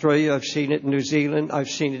Australia. I've seen it in New Zealand. I've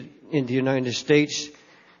seen it in the United States.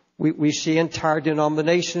 We see entire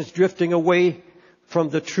denominations drifting away from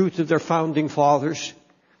the truth of their founding fathers.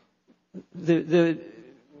 The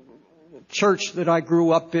church that I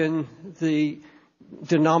grew up in, the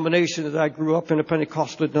denomination that I grew up in, a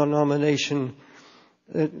Pentecostal denomination,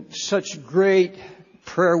 such great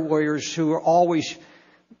prayer warriors who are always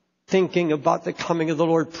thinking about the coming of the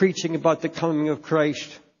Lord, preaching about the coming of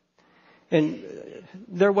Christ. And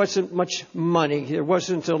there wasn't much money. There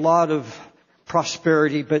wasn't a lot of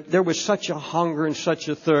prosperity, but there was such a hunger and such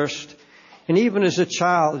a thirst. And even as a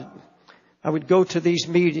child, I would go to these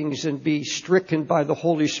meetings and be stricken by the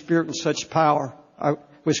Holy Spirit in such power. I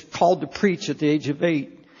was called to preach at the age of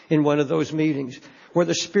 8 in one of those meetings where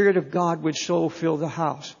the Spirit of God would so fill the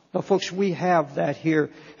house. Now, folks, we have that here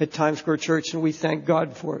at Times Square Church, and we thank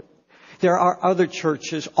God for it. There are other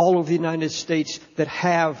churches all over the United States that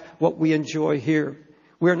have what we enjoy here.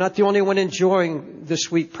 We're not the only one enjoying the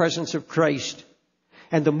sweet presence of Christ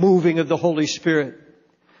and the moving of the Holy Spirit.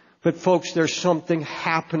 But folks, there's something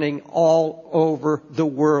happening all over the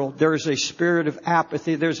world. There is a spirit of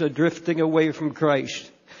apathy. There's a drifting away from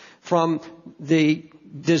Christ, from the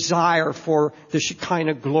desire for the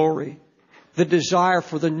Shekinah glory, the desire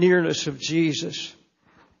for the nearness of Jesus.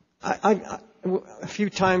 A few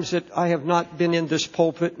times that I have not been in this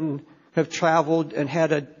pulpit and have traveled and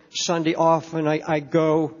had a Sunday off, and I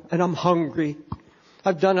go and I'm hungry.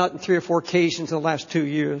 I've done that on 3 or 4 occasions in the last 2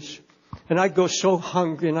 years. And I go so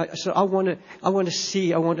hungry, and I said, I want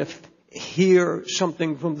to hear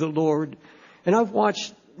something from the Lord. And I've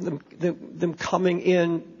watched them coming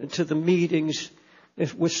in to the meetings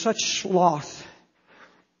with such sloth,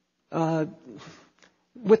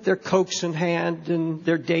 with their Cokes in hand and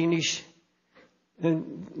their Danish,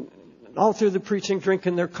 and all through the preaching,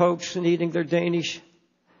 drinking their Cokes and eating their Danish,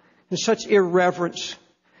 and such irreverence.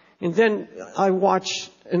 And then I watch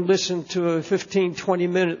and listen to a 15,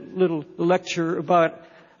 20-minute little lecture about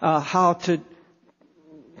how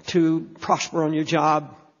to prosper on your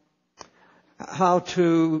job, how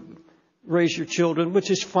to raise your children,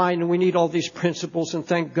 which is fine, and we need all these principles, and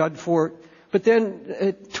thank God for it. But then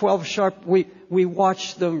at 12 sharp, we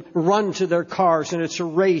watch them run to their cars, and it's a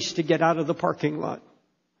race to get out of the parking lot.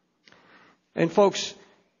 And folks,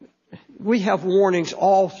 we have warnings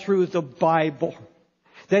all through the Bible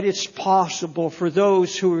that it's possible for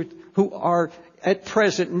those who are at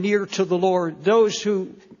present near to the Lord, those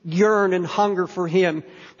who yearn and hunger for Him,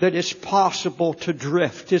 that it's possible to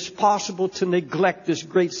drift. It's possible to neglect this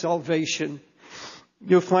great salvation.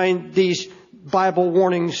 You'll find these Bible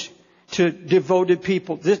warnings to devoted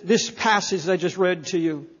people. This passage I just read to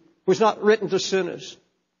you was not written to sinners.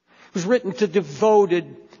 It was written to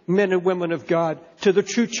devoted men and women of God, to the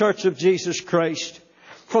true church of Jesus Christ,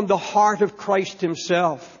 from the heart of Christ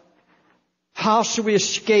Himself. How shall we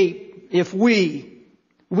escape if we,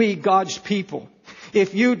 God's people,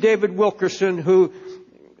 if you, David Wilkerson, who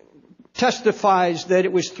testifies that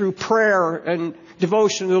it was through prayer and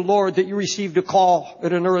devotion to the Lord that you received a call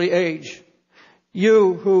at an early age,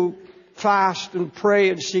 you who fast and pray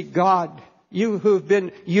and seek God, you who have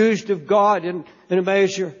been used of God in a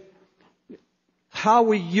measure, how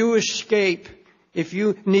will you escape if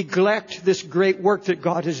you neglect this great work that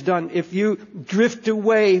God has done, if you drift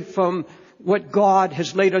away from what God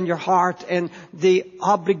has laid on your heart and the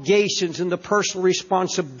obligations and the personal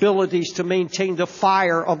responsibilities to maintain the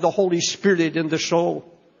fire of the Holy Spirit in the soul?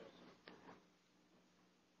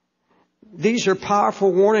 These are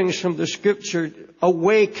powerful warnings from the Scripture.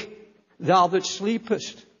 Awake, thou that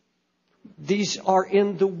sleepest. These are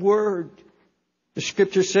in the Word. The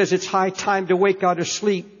Scripture says it's high time to wake out of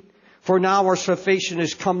sleep, for now our salvation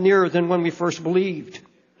has come nearer than when we first believed.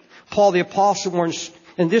 Paul the Apostle warns,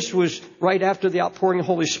 and this was right after the outpouring of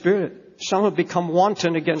the Holy Spirit. Some have become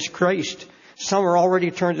wanton against Christ. Some are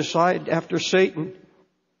already turned aside after Satan.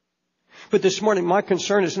 But this morning, my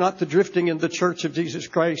concern is not the drifting in the church of Jesus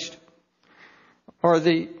Christ or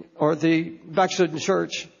the backslidden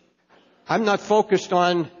church. I'm not focused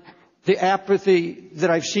on the apathy that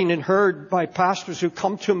I've seen and heard by pastors who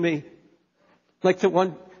come to me. Like the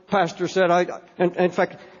one pastor said, in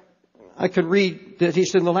fact, I could read that he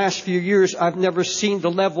said, in the last few years, I've never seen the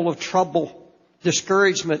level of trouble,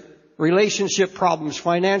 discouragement, relationship problems,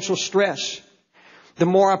 financial stress. The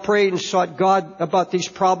more I prayed and sought God about these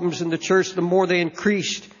problems in the church, the more they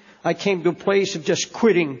increased. I came to a place of just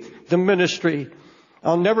quitting the ministry.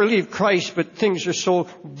 I'll never leave Christ, but things are so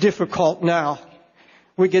difficult now.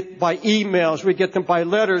 We get by emails, we get them by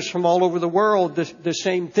letters from all over the world, the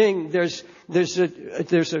same thing. There's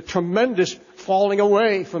a tremendous falling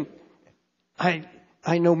away from, I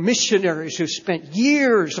know missionaries who spent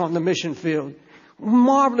years on the mission field,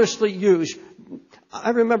 marvelously used.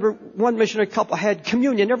 I remember one missionary couple had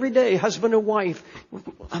communion every day, husband and wife.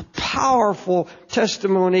 A powerful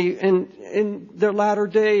testimony in their latter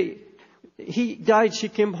day. He died, she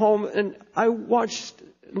came home, and I watched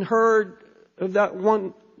and heard of that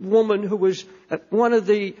one woman who was one of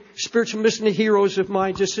the spiritual missionary heroes of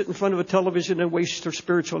mine, just sit in front of a television and waste her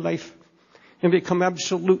spiritual life and become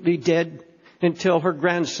absolutely dead, until her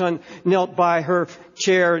grandson knelt by her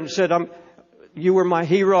chair and said, you were my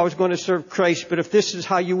hero. I was going to serve Christ. But if this is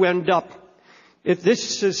how you end up, if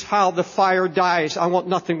this is how the fire dies, I want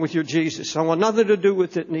nothing with your Jesus. I want nothing to do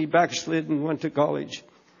with it. And he backslid and went to college.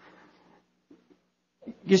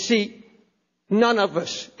 You see, none of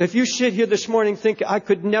us, if you sit here this morning thinking, I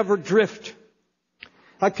could never drift,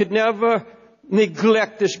 I could never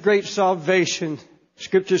neglect this great salvation.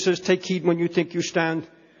 Scripture says, take heed when you think you stand,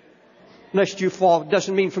 lest you fall. It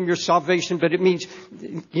doesn't mean from your salvation, but it means,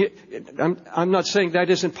 I'm not saying that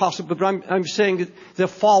isn't possible, but I'm saying that the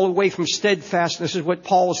fall away from steadfastness is what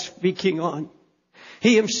Paul is speaking on.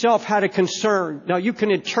 He himself had a concern. Now you can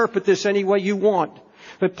interpret this any way you want,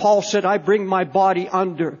 but Paul said, I bring my body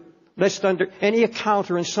under. lest under any account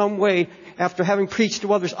or in some way, after having preached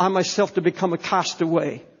to others, I myself to become a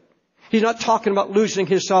castaway. He's not talking about losing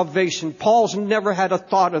his salvation. Paul's never had a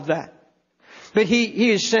thought of that. But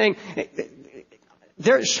he is saying,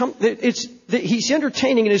 he's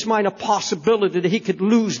entertaining in his mind a possibility that he could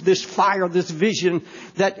lose this fire, this vision,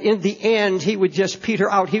 that in the end he would just peter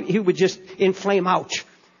out. He would just inflame out.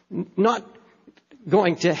 Not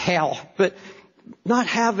going to hell, but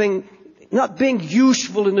not being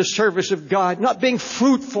useful in the service of God, not being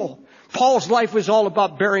fruitful. Paul's life was all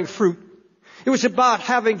about bearing fruit. It was about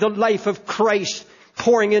having the life of Christ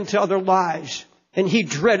pouring into other lives. And he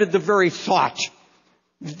dreaded the very thought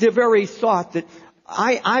that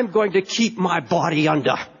I'm going to keep my body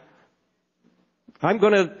under. I'm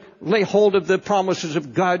going to lay hold of the promises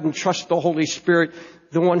of God and trust the Holy Spirit.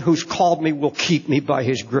 The one who's called me will keep me by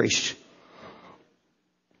His grace.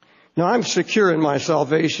 Now, I'm secure in my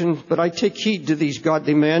salvation, but I take heed to these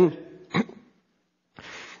godly men.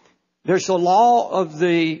 There's a law of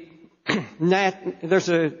nature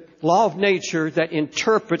that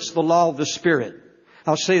interprets the law of the Spirit.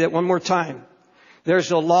 I'll say that one more time. There's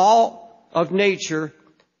a law of nature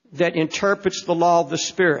that interprets the law of the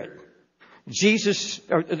Spirit.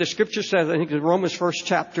 The Scripture says, I think in Romans 1st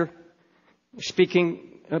chapter,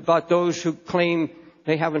 speaking about those who claim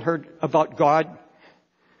they haven't heard about God.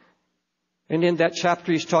 And in that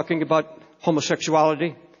chapter, he's talking about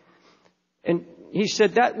homosexuality. And he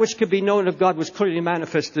said that which could be known of God was clearly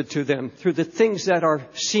manifested to them through the things that are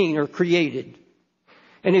seen or created.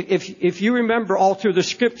 And if you remember all through the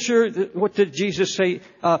Scripture, what did Jesus say?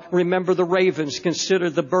 Remember the ravens, consider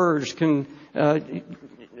the birds,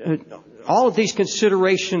 all of these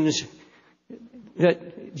considerations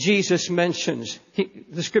that Jesus mentions.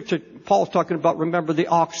 The Scripture, Paul's talking about remember the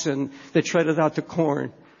oxen that treadeth out the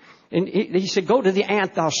corn. And he said, go to the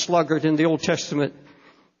ant, thou sluggard, in the Old Testament.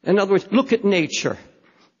 In other words, look at nature.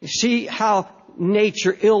 See how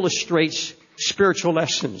nature illustrates spiritual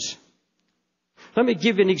lessons. Let me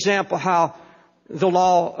give you an example how the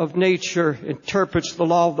law of nature interprets the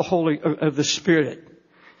law of the Spirit.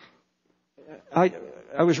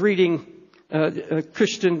 I was reading a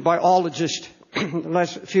Christian biologist the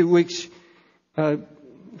last few weeks,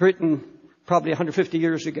 written probably 150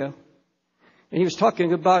 years ago. And he was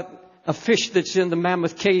talking about a fish that's in the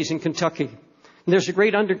Mammoth Caves in Kentucky. And there's a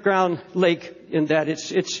great underground lake in that.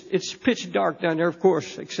 It's pitch dark down there, of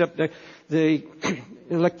course, except the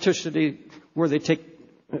electricity where they take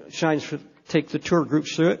the tour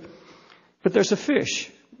groups through it. But there's a fish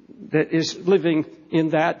that is living in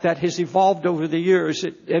that has evolved over the years.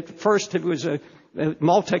 At first it was a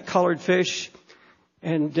multicolored fish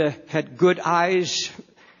and had good eyes,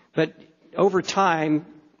 but over time,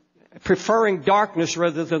 preferring darkness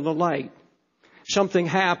rather than the light, something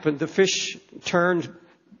happened. The fish turned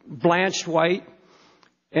blanched white,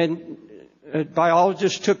 and a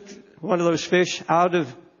biologist took one of those fish out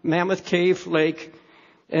of Mammoth Cave Lake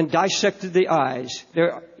and dissected the eyes.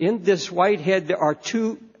 In this white head, there are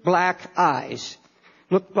two black eyes.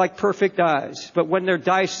 Look like perfect eyes. But when they're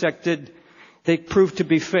dissected, they prove to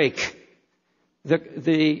be fake.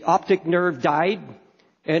 The optic nerve died,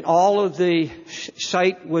 and all of the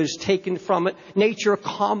sight was taken from it. Nature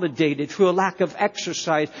accommodated through a lack of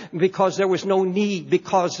exercise because there was no need,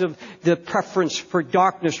 because of the preference for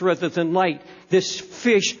darkness rather than light. This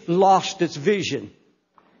fish lost its vision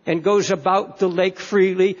and goes about the lake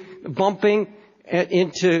freely, bumping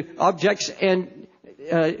into objects, and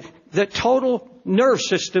the total nerve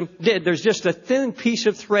system did. There's just a thin piece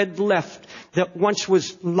of thread left that once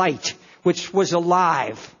was light, which was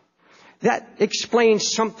alive. That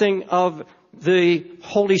explains something of the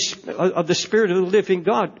Spirit of the living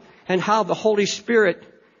God, and how the Holy Spirit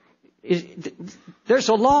is. There's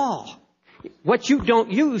a law. What you don't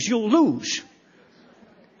use, you'll lose.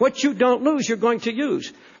 What you don't lose, you're going to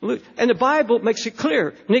use. And the Bible makes it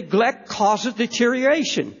clear. Neglect causes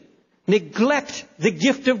deterioration. Neglect the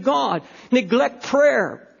gift of God. Neglect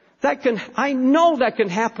prayer. I know that can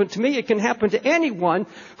happen to me. It can happen to anyone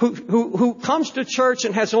who comes to church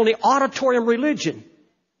and has only auditorium religion.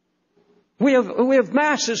 We have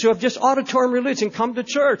masses who have just auditorium religion, come to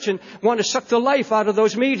church and want to suck the life out of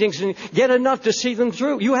those meetings and get enough to see them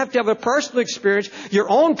through. You have to have a personal experience, your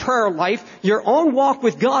own prayer life, your own walk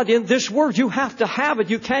with God in this Word. You have to have it.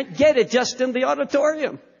 You can't get it just in the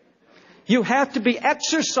auditorium. You have to be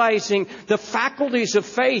exercising the faculties of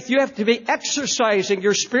faith. You have to be exercising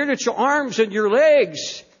your spiritual arms and your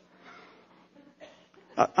legs.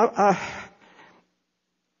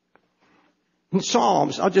 In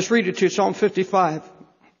Psalms, I'll just read it to you, Psalm 55.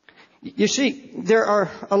 You see, there are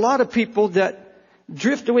a lot of people that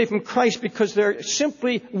drift away from Christ because they're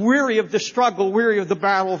simply weary of the struggle, weary of the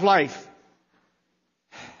battle of life.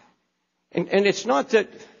 And it's not that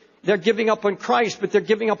they're giving up on Christ, but they're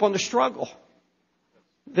giving up on the struggle.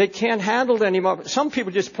 They can't handle it anymore. Some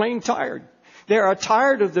people are just plain tired. They are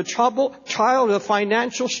tired of the trouble, tired of the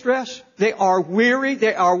financial stress. They are weary.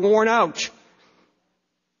 They are worn out.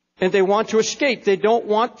 And they want to escape. They don't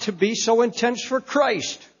want to be so intense for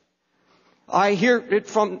Christ. I hear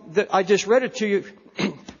it I just read it to you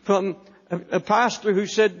from a pastor who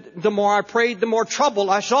said, the more I prayed, the more trouble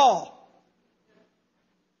I saw.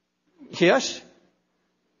 Yes?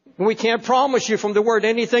 We can't promise you from the Word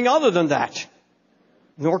anything other than that.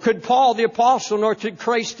 Nor could Paul the apostle, nor could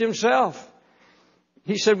Christ himself.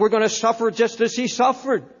 He said we're going to suffer just as he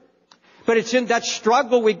suffered. But it's in that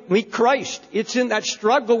struggle we meet Christ. It's in that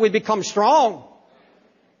struggle we become strong.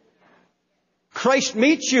 Christ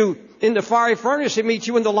meets you in the fiery furnace. He meets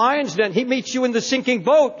you in the lion's den. He meets you in the sinking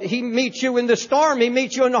boat. He meets you in the storm. He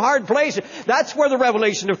meets you in the hard place. That's where the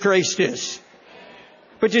revelation of Christ is.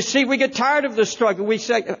 But you see, we get tired of the struggle. We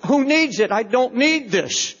say, who needs it? I don't need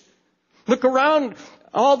this. Look around.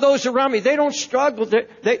 All those around me, they don't struggle.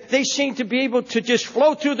 They seem to be able to just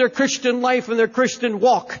flow through their Christian life and their Christian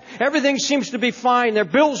walk. Everything seems to be fine. Their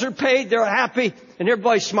bills are paid. They're happy. And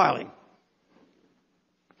everybody's smiling.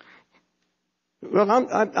 Well,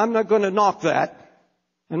 I'm not going to knock that.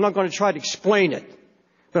 I'm not going to try to explain it.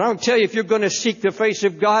 But I'll tell you, if you're going to seek the face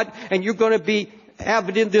of God and you're going to be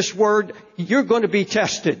avid in this Word, you're going to be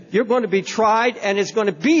tested. You're going to be tried, and it's going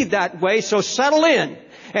to be that way. So settle in.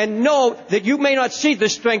 And know that you may not see the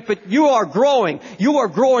strength, but you are growing. You are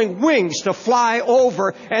growing wings to fly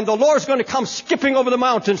over. And the Lord's going to come skipping over the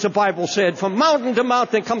mountains, the Bible said. From mountain to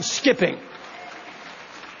mountain, come skipping.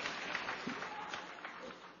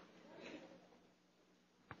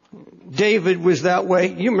 David was that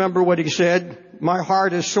way. You remember what he said. My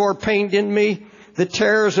heart is sore pained in me. The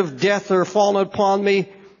terrors of death are fallen upon me.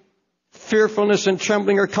 Fearfulness and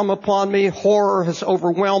trembling are come upon me. Horror has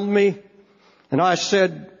overwhelmed me. And I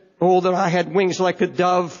said, oh, that I had wings like a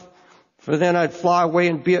dove, for then I'd fly away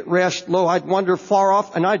and be at rest. Lo, I'd wander far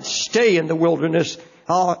off, and I'd stay in the wilderness.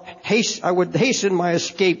 I would hasten my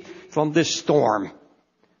escape from this storm.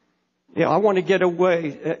 Yeah, I want to get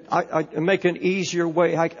away. I make an easier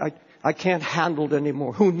way. I can't handle it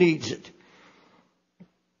anymore. Who needs it?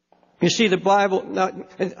 You see, the Bible,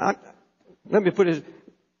 let me put it,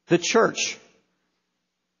 the church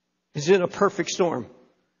is in a perfect storm.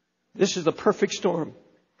 This is the perfect storm.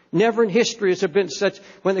 Never in history has there been such,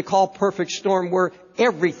 when they call perfect storm, where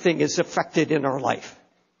everything is affected in our life.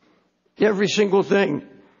 Every single thing.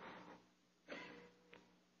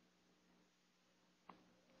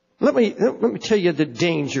 Let me tell you the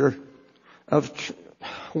danger of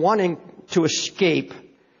wanting to escape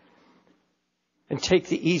and take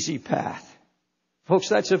the easy path. Folks,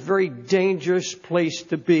 that's a very dangerous place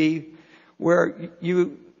to be, where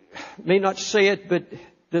you may not say it, but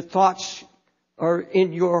the thoughts are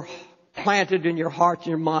planted in your heart and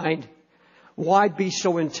your mind. Why be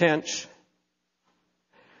so intense?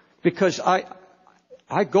 Because I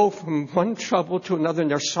go from one trouble to another,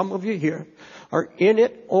 and there's some of you here are in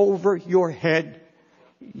it over your head.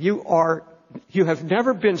 You have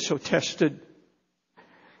never been so tested.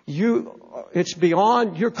 It's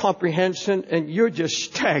beyond your comprehension, and you're just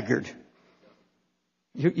staggered.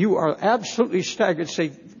 You are absolutely staggered.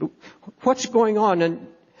 Say, what's going on? And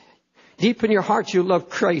deep in your heart, you love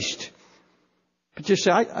Christ. But you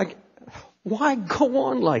say, why go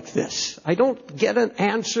on like this? I don't get an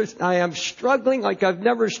answer. I am struggling like I've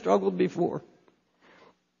never struggled before.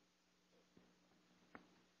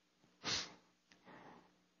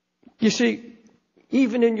 You see,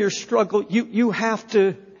 even in your struggle, you have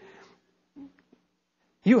to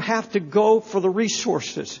go for the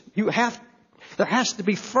resources. There has to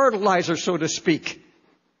be fertilizer, so to speak.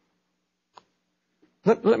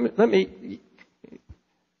 Let me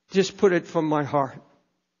just put it from my heart.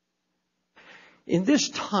 In this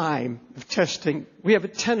time of testing, we have a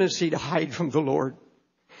tendency to hide from the Lord.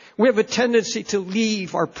 We have a tendency to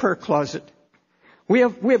leave our prayer closet. We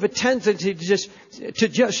have a tendency to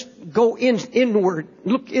just go inward,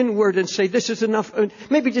 look inward and say, this is enough. And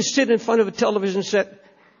maybe just sit in front of a television set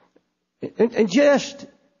and just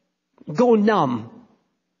go numb.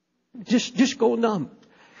 Just go numb.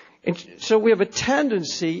 And so we have a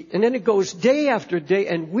tendency, and then it goes day after day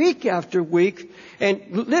and week after week, and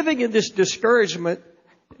living in this discouragement,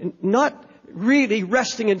 not really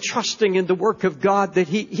resting and trusting in the work of God that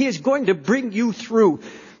He is going to bring you through.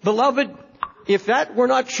 Beloved, if that were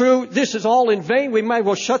not true, this is all in vain. We might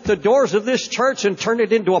well shut the doors of this church and turn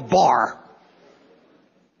it into a bar.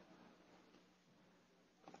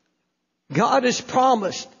 God has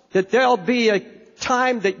promised that there'll be a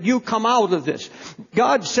time that you come out of this.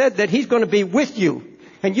 God said that He's going to be with you.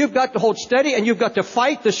 And you've got to hold steady and you've got to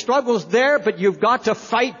fight. The struggle's there, but you've got to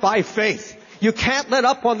fight by faith. You can't let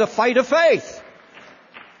up on the fight of faith.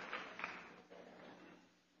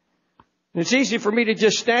 It's easy for me to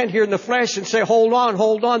just stand here in the flesh and say, hold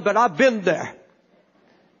on, but I've been there.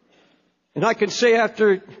 And I can say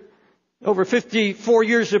after over 54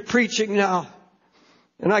 years of preaching now,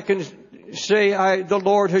 and I can say the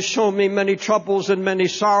Lord has shown me many troubles and many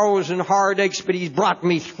sorrows and heartaches, but He's brought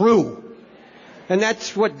me through. And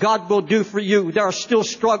that's what God will do for you. There are still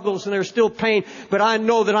struggles and there's still pain, but I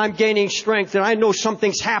know that I'm gaining strength and I know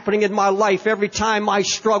something's happening in my life every time I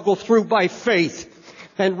struggle through by faith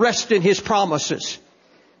and rest in His promises.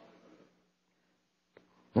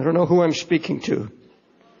 I don't know who I'm speaking to.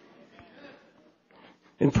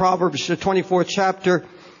 In Proverbs, the 24th chapter,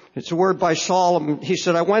 it's a word by Solomon. He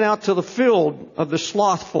said, I went out to the field of the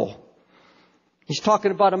slothful. He's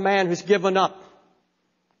talking about a man who's given up.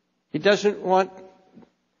 He doesn't want,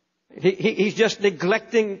 he's just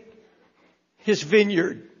neglecting his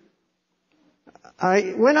vineyard.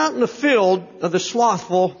 I went out in the field of the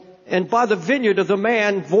slothful and by the vineyard of the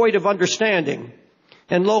man void of understanding.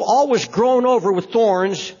 And lo, all was grown over with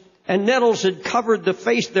thorns, and nettles had covered the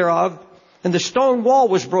face thereof, and the stone wall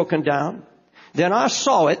was broken down. Then I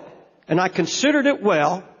saw it, and I considered it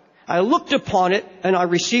well. I looked upon it, and I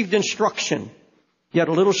received instruction. Yet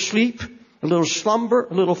a little sleep, a little slumber,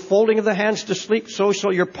 a little folding of the hands to sleep, so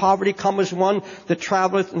shall your poverty come as one that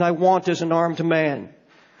traveleth, and thy want as an armed man.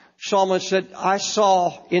 Solomon said, I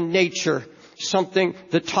saw in nature something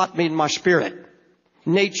that taught me in my spirit.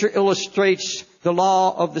 Nature illustrates the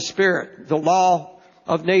law of the Spirit, the law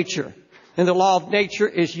of nature. And the law of nature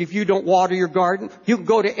is if you don't water your garden, you can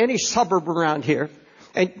go to any suburb around here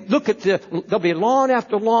and look at there'll be lawn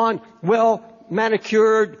after lawn, well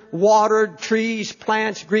manicured, watered, trees,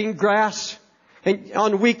 plants, green grass. And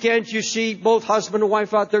on weekends you see both husband and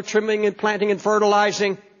wife out there trimming and planting and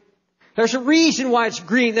fertilizing. There's a reason why it's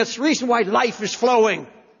green. That's the reason why life is flowing.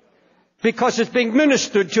 Because it's being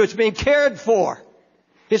ministered to, it's being cared for.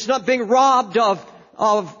 It's not being robbed of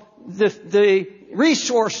the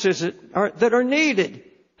resources that are needed.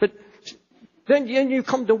 But then you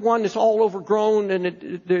come to one that's all overgrown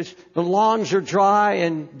and the lawns are dry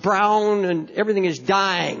and brown and everything is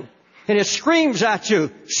dying. And it screams at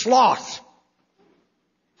you, sloth.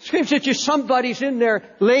 It screams at you, somebody's in there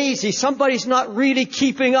lazy. Somebody's not really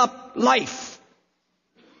keeping up life.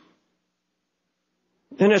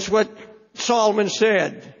 And it's what Solomon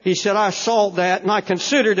said. He said, I saw that and I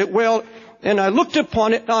considered it well and I looked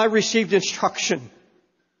upon it and I received instruction.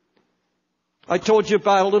 I told you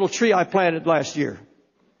about a little tree I planted last year.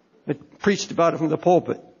 I preached about it from the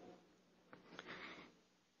pulpit.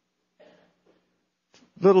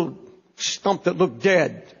 Little stump that looked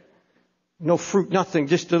dead. No fruit, nothing.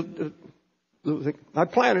 Just I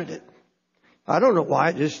planted it. I don't know why.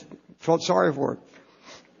 I just felt sorry for it.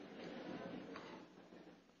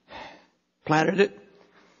 Planted it.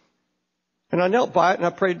 And I knelt by it and I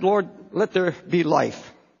prayed, Lord, let there be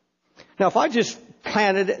life. Now, if I just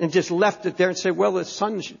planted it and just left it there and said, well, the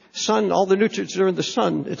sun, all the nutrients are in the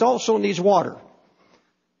sun. It also needs water.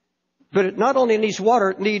 But it not only needs water,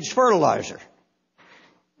 it needs fertilizer.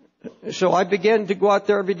 So I began to go out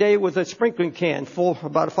there every day with a sprinkling can full,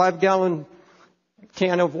 about a 5-gallon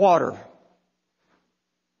can of water.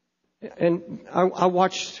 And I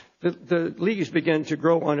watched the leaves begin to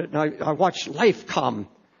grow on it, and I watched life come.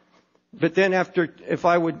 But then if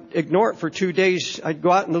I would ignore it for 2 days, I'd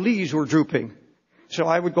go out and the leaves were drooping. So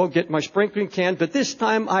I would go get my sprinkling can, but this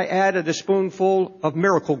time I added a spoonful of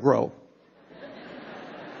Miracle Grow.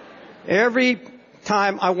 Every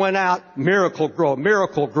time I went out, Miracle Grow,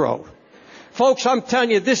 Miracle Grow. Folks, I'm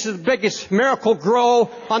telling you, this is the biggest Miracle Grow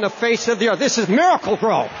on the face of the earth. This is Miracle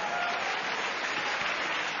Grow.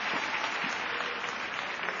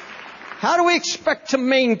 How do we expect to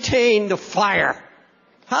maintain the fire?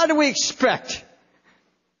 How do we expect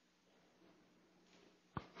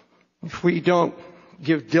if we don't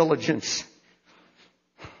give diligence?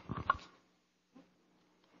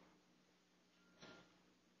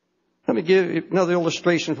 Let me give you another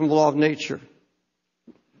illustration from the law of nature.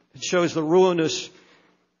 It shows the ruinous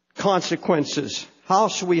consequences. How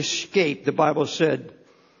shall we escape, the Bible said.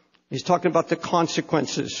 He's talking about the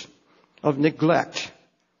consequences of neglect.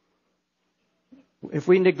 If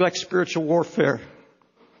we neglect spiritual warfare,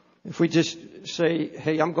 if we just say,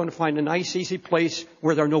 hey, I'm going to find a nice, easy place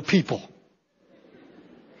where there are no people.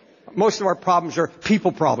 Most of our problems are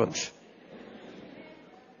people problems.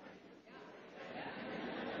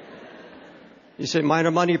 You say minor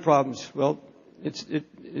money problems. Well, it's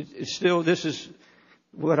still, this is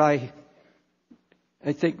what I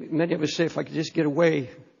think many of us say, if I could just get away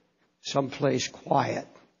someplace quiet.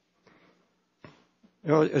 You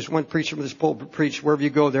know, as one preacher from this pulpit preached, wherever you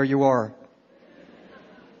go, there you are.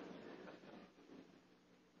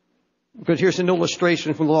 But here's an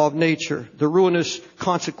illustration from the law of nature. The ruinous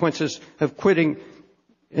consequences of quitting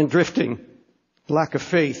and drifting. Lack of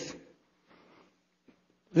faith.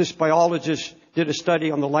 This biologist did a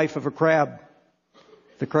study on the life of a crab.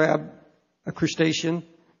 The crab, a crustacean,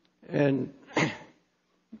 and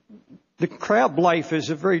the crab life is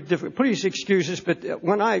a very different. Please excuse us, but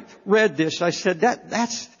when I read this, I said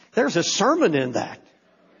there's a sermon in that.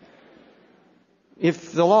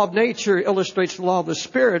 If the law of nature illustrates the law of the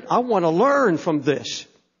Spirit, I want to learn from this.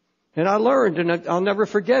 And I learned, and I'll never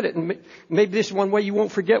forget it. And maybe this is one way you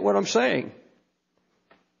won't forget what I'm saying.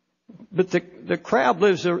 But the crab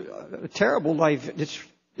lives a terrible life.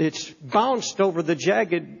 It's bounced over the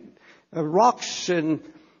jagged rocks and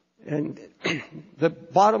the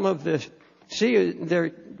bottom of the sea.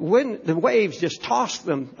 The waves just toss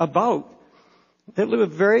them about. They live a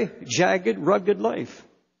very jagged, rugged life.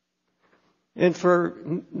 And for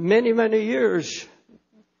many, many years,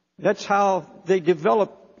 that's how they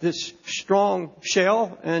developed this strong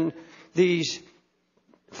shell, and these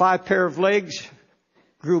 5 pair of legs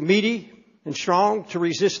grew meaty and strong to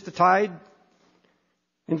resist the tide.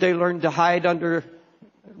 And they learned to hide under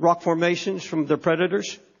rock formations from their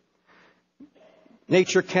predators.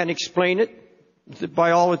 Nature can't explain it. The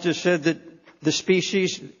biologist said that the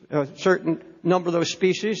species, a certain number of those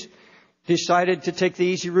species, decided to take the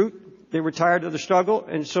easy route. They were tired of the struggle,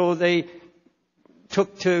 and so they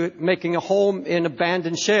took to making a home in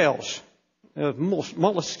abandoned shells of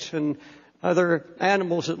mollusks and other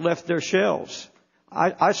animals that left their shells.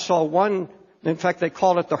 I saw one, in fact, they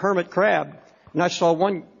call it the hermit crab, and I saw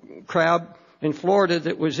one crab in Florida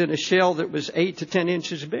that was in a shell that was 8 to 10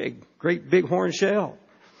 inches big, great big horn shell.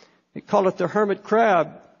 They call it the hermit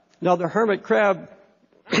crab. Now, the hermit crab,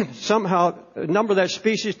 somehow, a number of that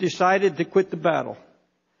species decided to quit the battle.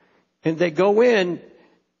 And they go in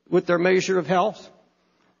with their measure of health,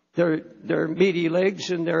 their meaty legs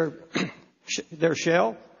and their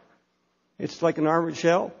shell. It's like an armored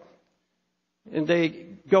shell. And they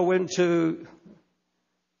go into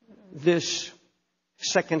this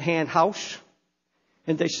second-hand house,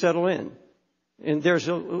 and they settle in. And there's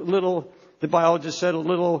a little, the biologist said, a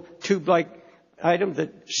little tube-like item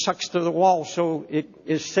that sucks to the wall so it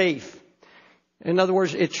is safe. In other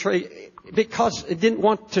words, because it didn't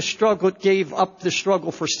want to struggle, it gave up the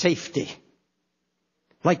struggle for safety.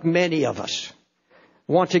 Like many of us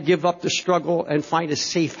want to give up the struggle and find a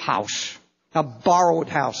safe house, a borrowed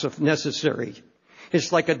house if necessary.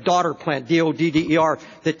 It's like a daughter plant, D-O-D-D-E-R,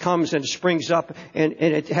 that comes and springs up and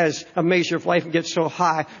it has a measure of life and gets so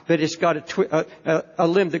high that it's got a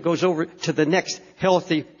limb that goes over to the next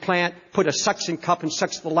healthy plant, put a suction cup and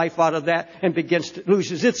sucks the life out of that and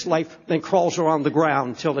loses its life and crawls around the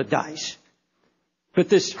ground until it dies. But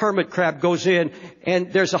this hermit crab goes in,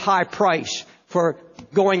 and there's a high price for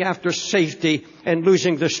going after safety and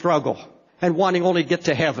losing the struggle and wanting only to get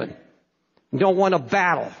to heaven. Don't want to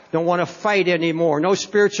battle. Don't want to fight anymore. No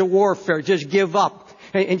spiritual warfare. Just give up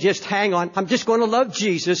and just hang on. I'm just going to love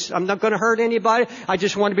Jesus. I'm not going to hurt anybody. I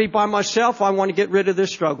just want to be by myself. I want to get rid of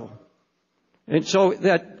this struggle. And so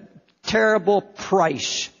that terrible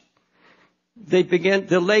price, the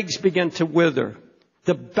legs begin to wither.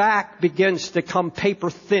 The back begins to come paper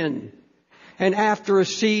thin. And after a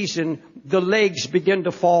season, the legs begin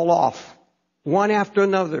to fall off, one after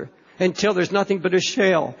another, until there's nothing but a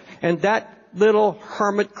shell. And that little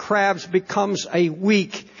hermit crab becomes a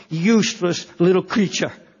weak, useless little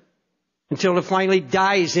creature until it finally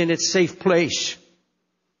dies in its safe place.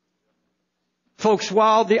 Folks,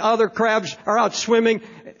 while the other crabs are out swimming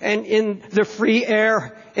and in the free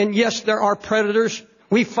air, and yes, there are predators,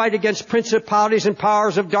 we fight against principalities and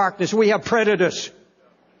powers of darkness. We have predators.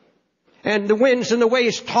 And the winds and the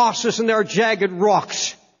waves toss us, and there are jagged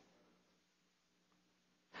rocks.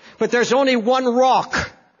 But there's only one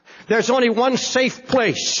rock. There's only one safe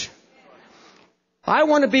place. I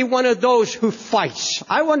want to be one of those who fights.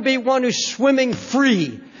 I want to be one who's swimming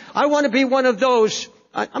free. I want to be one of those.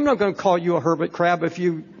 I'm not going to call you a hermit crab if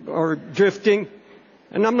you are drifting.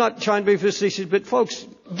 And I'm not trying to be facetious, but folks,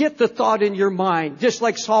 get the thought in your mind. Just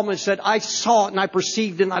like Solomon said, I saw it and I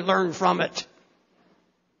perceived and I learned from it.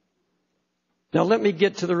 Now let me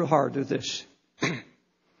get to the heart of this.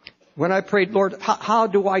 When I prayed, Lord, how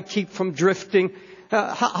do I keep from drifting?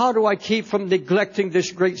 How do I keep from neglecting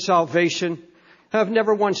this great salvation? I've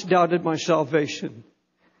never once doubted my salvation.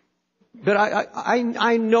 But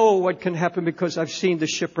I know what can happen because I've seen the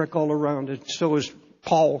shipwreck all around it. So is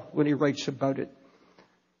Paul when he writes about it.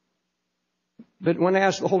 But when I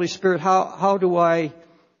asked the Holy Spirit, how do I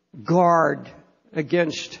guard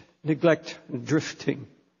against neglect and drifting?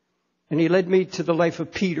 And he led me to the life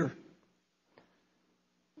of Peter.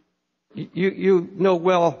 You know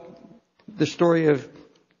well the story of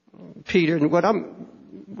Peter. And what I'm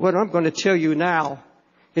going to tell you now,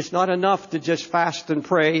 it's not enough to just fast and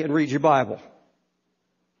pray and read your Bible.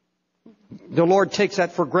 The Lord takes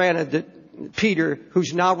that for granted that Peter,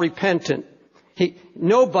 who's now repentant,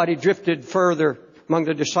 nobody drifted further among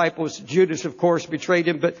the disciples. Judas, of course, betrayed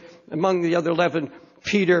him, but among the other 11,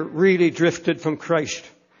 Peter really drifted from Christ.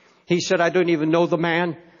 He said, I don't even know the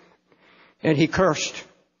man. And he cursed.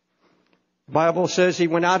 The Bible says he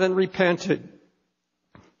went out and repented.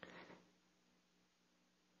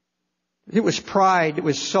 It was pride. It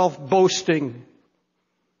was self-boasting.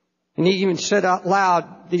 And he even said out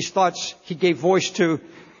loud these thoughts he gave voice to.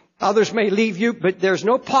 Others may leave you, but there's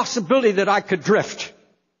no possibility that I could drift.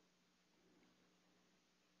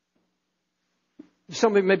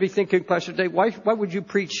 Somebody may be thinking, Pastor Dave, why would you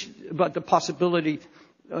preach about the possibility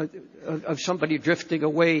of somebody drifting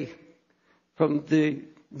away from the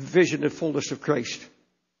vision and fullness of Christ?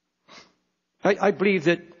 I believe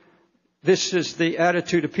that this is the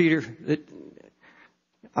attitude of Peter, that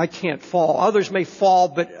I can't fall. Others may fall,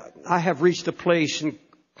 but I have reached a place in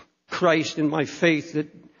Christ, in my faith,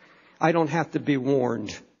 that I don't have to be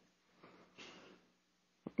warned.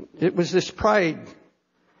 It was this pride.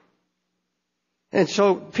 And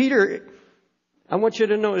so Peter, I want you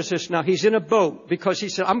to notice this now. He's in a boat because he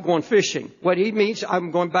said, I'm going fishing. What he means,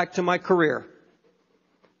 I'm going back to my career.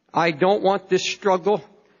 I don't want this struggle.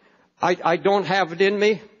 I don't have it in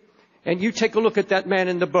me. And you take a look at that man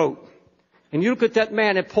in the boat. And you look at that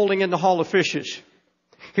man and pulling in the haul of fishes.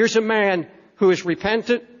 Here's a man who is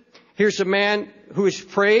repentant. Here's a man who has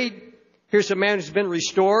prayed. Here's a man who's been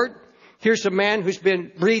restored. Here's a man who's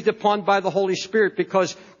been breathed upon by the Holy Spirit,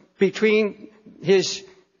 because between his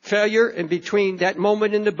failure and between that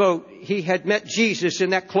moment in the boat, he had met Jesus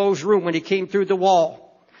in that closed room when he came through the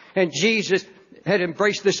wall. And Jesus had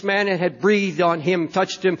embraced this man and had breathed on him,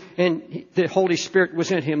 touched him, and the Holy Spirit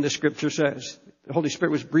was in him, the Scripture says. The Holy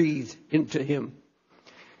Spirit was breathed into him.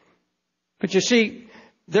 But you see,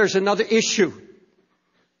 there's another issue.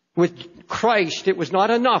 With Christ, it was not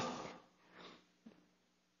enough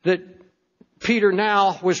that Peter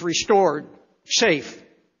now was restored, safe.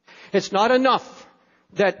 It's not enough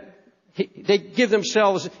that they give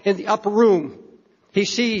themselves in the upper room. He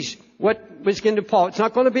sees what was given to Paul. It's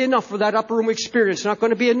not going to be enough for that upper room experience. It's not going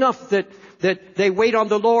to be enough that they wait on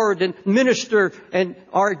the Lord and minister and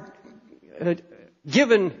are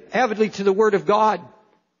given avidly to the Word of God.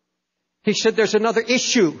 He said there's another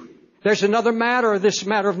issue. There's another matter, this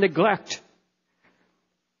matter of neglect.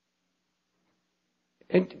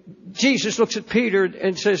 And Jesus looks at Peter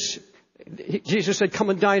and says, Jesus said, come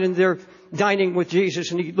and dine. And they're dining with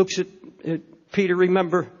Jesus. And he looks at Peter,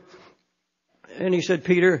 remember. And he said,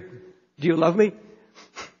 Peter, do you love me?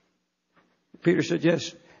 Peter said,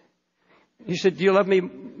 yes. He said, do you love me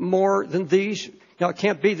more than these? Now, it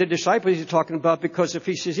can't be the disciples he's talking about, because if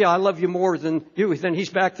he says, yeah, I love you more than you, then he's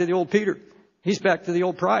back to the old Peter. He's back to the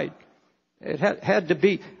old pride. It had to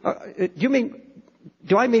be.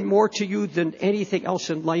 Do I mean more to you than anything else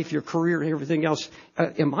in life, your career and everything else?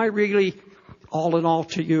 Am I really all in all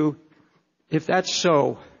to you? If that's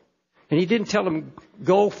so. And he didn't tell him,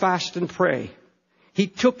 go fast and pray. He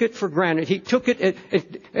took it for granted. He took it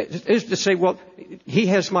as to say, well, he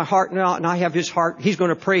has my heart now and I have his heart. He's going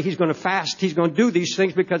to pray. He's going to fast. He's going to do these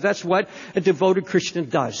things because that's what a devoted Christian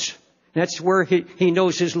does. That's where he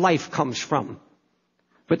knows his life comes from.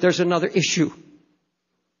 But there's another issue.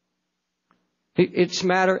 It's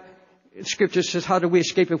matter. Scripture says, how do we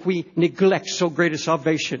escape if we neglect so great a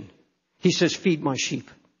salvation? He says, feed my sheep.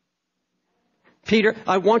 Peter,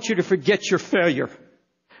 I want you to forget your failure.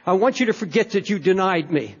 I want you to forget that you denied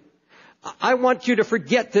me. I want you to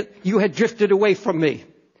forget that you had drifted away from me.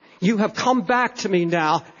 You have come back to me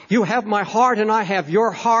now. You have my heart and I have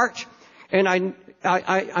your heart. And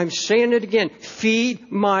I'm saying it again.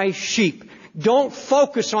 Feed my sheep. Don't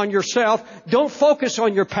focus on yourself. Don't focus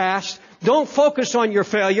on your past. Don't focus on your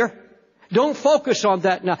failure. Don't focus on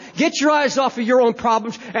that now. Get your eyes off of your own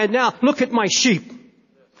problems and now look at my sheep.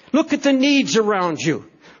 Look at the needs around you.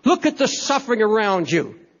 Look at the suffering around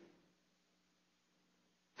you.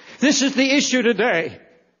 This is the issue today.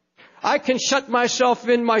 I can shut myself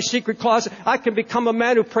in my secret closet. I can become a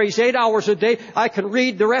man who prays 8 hours a day. I can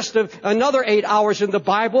read the rest of another 8 hours in the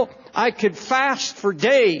Bible. I could fast for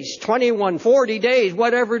days, 21, 40 days,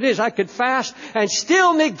 whatever it is. I could fast and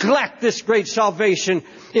still neglect this great salvation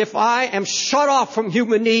if I am shut off from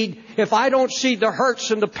human need, if I don't see the hurts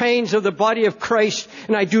and the pains of the body of Christ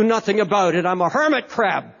and I do nothing about it. I'm a hermit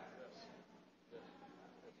crab.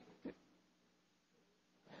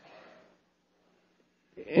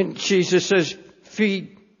 And Jesus says,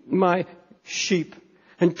 feed my sheep.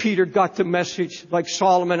 And Peter got the message like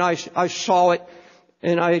Solomon. I saw it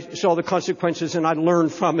and I saw the consequences and I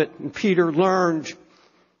learned from it. And Peter learned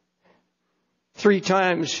 3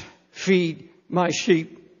 times, feed my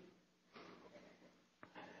sheep.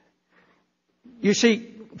 You see,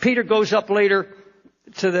 Peter goes up later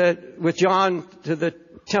with John to the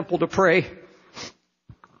temple to pray.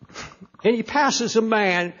 And he passes a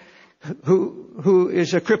man who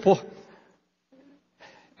is a cripple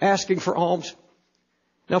asking for alms.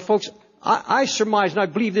 Now folks, I surmise, and I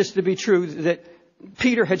believe this to be true, that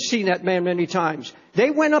Peter had seen that man many times. They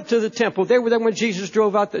went up to the temple. They were there when Jesus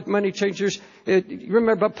drove out the money changers. You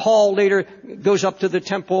remember Paul later goes up to the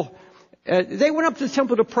temple. They went up to the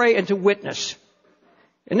temple to pray and to witness.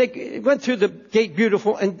 And they went through the gate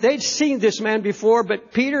beautiful, and they'd seen this man before,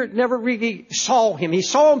 but Peter never really saw him. He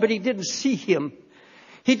saw him, but he didn't see him.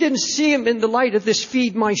 He didn't see him in the light of this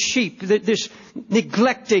feed my sheep, this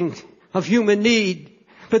neglecting of human need.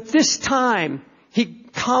 But this time, he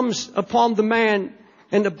comes upon the man,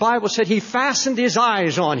 and the Bible said he fastened his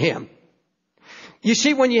eyes on him. You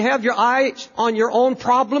see, when you have your eyes on your own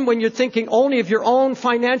problem, when you're thinking only of your own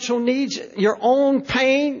financial needs, your own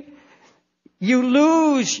pain, you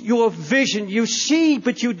lose your vision. You see,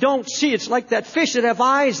 but you don't see. It's like that fish that have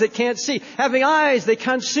eyes that can't see. Having eyes, they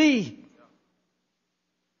can't see.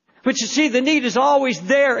 But you see, the need is always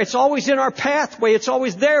there. It's always in our pathway. It's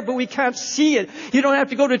always there, but we can't see it. You don't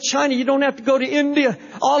have to go to China. You don't have to go to India.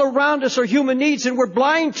 All around us are human needs, and we're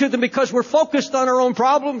blind to them because we're focused on our own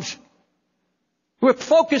problems. We're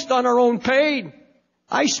focused on our own pain.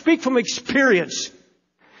 I speak from experience.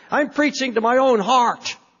 I'm preaching to my own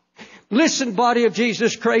heart. Listen, body of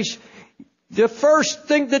Jesus Christ, the first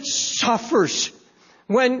thing that suffers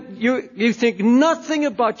when you think nothing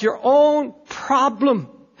about your own problem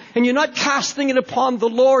and you're not casting it upon the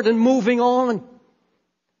Lord and moving on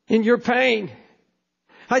in your pain.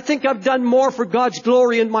 I think I've done more for God's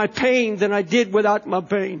glory in my pain than I did without my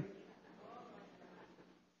pain.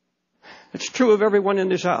 It's true of everyone in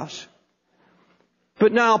this house.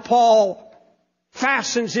 But now Paul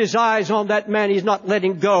fastens his eyes on that man. He's not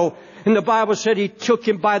letting go. And the Bible said he took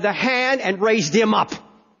him by the hand and raised him up.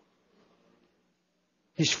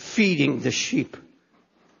 He's feeding the sheep.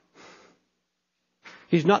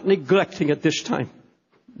 He's not neglecting it this time.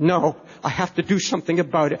 No, I have to do something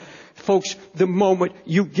about it. Folks, the moment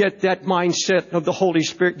you get that mindset of the Holy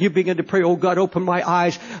Spirit, you begin to pray, oh God, open my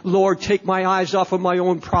eyes. Lord, take my eyes off of my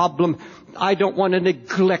own problem. I don't want to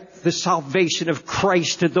neglect the salvation of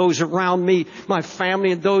Christ to those around me, my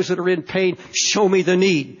family, and those that are in pain. Show me the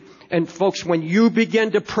need. And folks, when you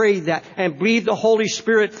begin to pray that and believe the Holy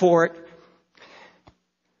Spirit for it,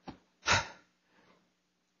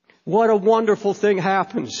 what a wonderful thing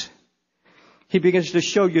happens. He begins to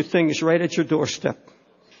show you things right at your doorstep.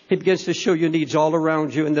 He begins to show you needs all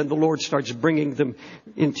around you, and then the Lord starts bringing them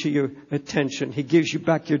into your attention. He gives you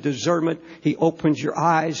back your discernment. He opens your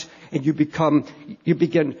eyes, and you become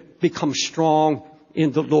strong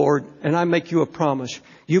in the Lord. And I make you a promise.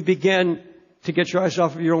 You begin to get your eyes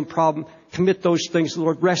off of your own problem. Commit those things,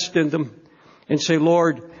 Lord. Rest in them. And say,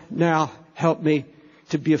 Lord, now help me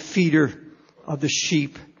to be a feeder of the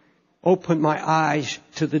sheep. Open my eyes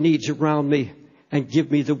to the needs around me and give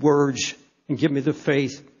me the words and give me the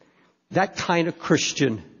faith. That kind of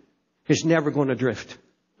Christian is never going to drift.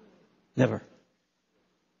 Never.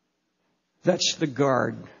 That's the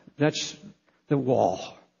guard. That's the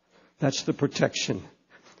wall. That's the protection.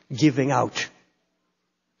 Giving out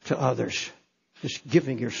to others. Just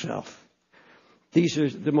giving yourself. These are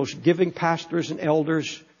the most giving pastors and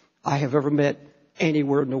elders I have ever met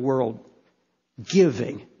anywhere in the world.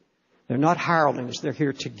 Giving. They're not hirelings. They're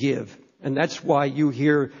here to give. And that's why you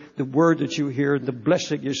hear the word that you hear, the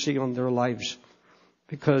blessing you see on their lives.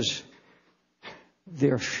 Because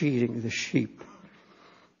they're feeding the sheep.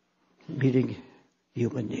 Meeting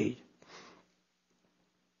human need.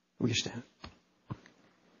 Will you stand?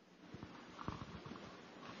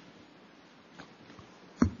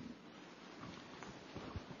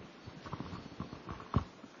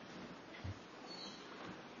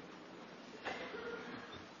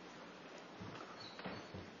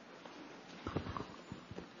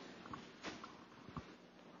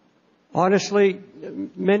 Honestly,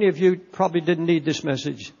 many of you probably didn't need this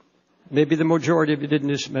message. Maybe the majority of you didn't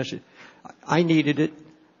need this message. I needed it.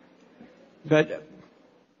 But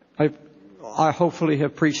I hopefully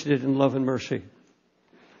have preached it in love and mercy.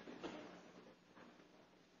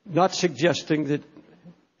 Not suggesting that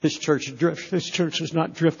this church drifts. This church is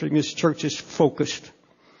not drifting. This church is focused.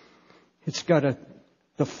 It's got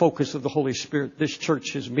the focus of the Holy Spirit. This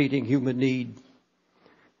church is meeting human need.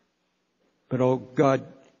 But oh God,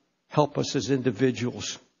 help us as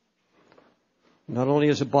individuals. Not only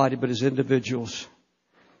as a body, but as individuals.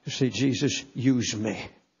 To say, Jesus, use me.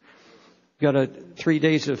 Got 3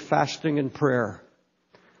 days of fasting and prayer.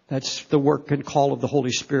 That's the work and call of the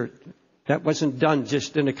Holy Spirit. That wasn't done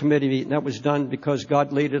just in a committee meeting. That was done because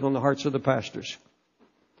God laid it on the hearts of the pastors.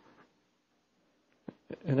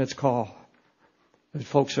 And it's called. And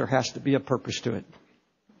folks, there has to be a purpose to it.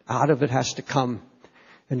 Out of it has to come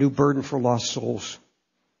a new burden for lost souls.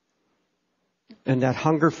 And that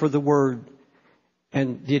hunger for the Word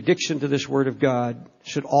and the addiction to this Word of God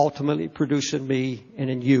should ultimately produce in me and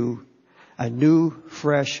in you a new,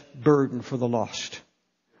 fresh burden for the lost.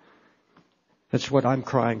 That's what I'm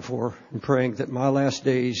crying for and praying that my last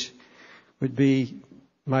days would be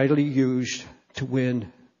mightily used to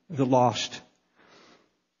win the lost.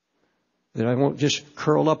 That I won't just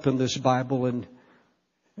curl up in this Bible and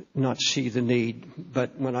not see the need.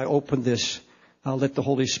 But when I open this, I'll let the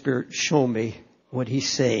Holy Spirit show me what He's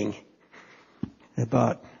saying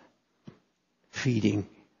about feeding.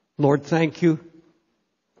 Lord, thank you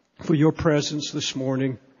for your presence this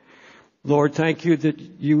morning. Lord, thank you that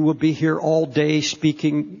you will be here all day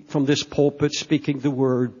speaking from this pulpit, speaking the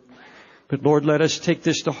word. But Lord, let us take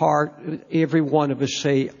this to heart. Every one of us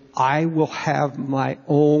say, I will have my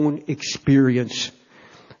own experience.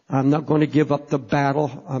 I'm not going to give up the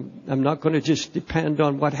battle. I'm not going to just depend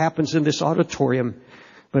on what happens in this auditorium,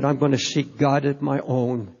 but I'm going to seek God at my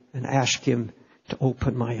own and ask Him to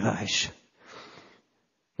open my eyes.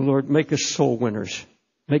 Lord, make us soul winners.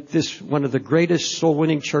 Make this one of the greatest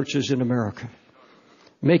soul-winning churches in America.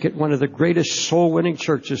 Make it one of the greatest soul-winning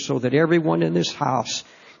churches so that everyone in this house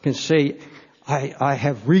can say, I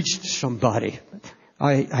have reached somebody.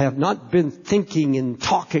 I have not been thinking and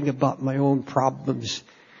talking about my own problems.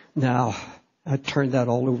 Now, I turn that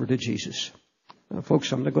all over to Jesus. Now,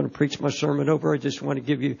 folks, I'm not going to preach my sermon over. I just want to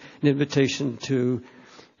give you an invitation to,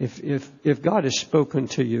 if God has spoken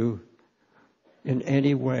to you in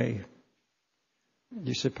any way,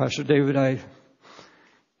 you said, Pastor David, I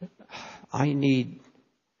need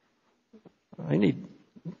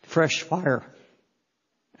fresh fire.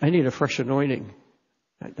 I need a fresh anointing.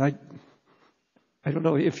 I don't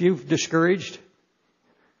know if you've discouraged.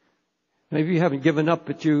 Maybe you haven't given up,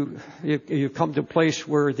 but you've come to a place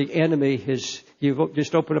where the enemy you've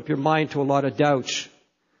just opened up your mind to a lot of doubts,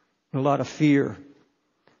 a lot of fear.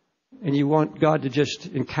 And you want God to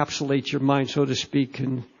just encapsulate your mind, so to speak,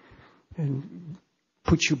 and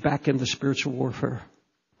put you back in the spiritual warfare.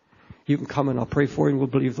 You can come and I'll pray for you and we'll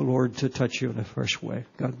believe the Lord to touch you in a fresh way.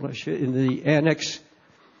 God bless you. In the annex,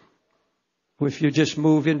 if you just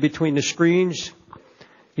move in between the screens,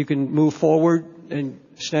 you can move forward and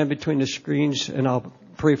stand between the screens and I'll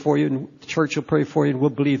pray for you and the church will pray for you and we'll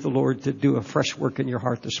believe the Lord to do a fresh work in your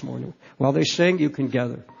heart this morning. While they sing, you can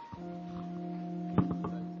gather.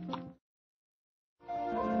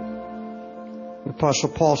 Apostle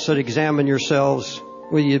Paul said, examine yourselves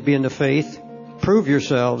whether you be in the faith. Prove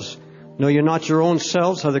yourselves. Know you're not your own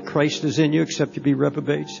selves, how the Christ is in you, except you be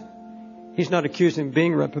reprobates. He's not accusing of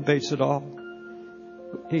being reprobates at all.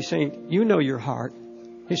 He's saying, you know your heart.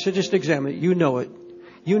 He said, just examine it. You know it.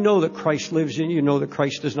 You know that Christ lives in you. You know that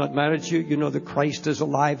Christ does not manage you. You know that Christ is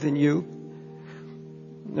alive in you.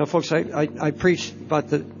 Now, folks, I preached about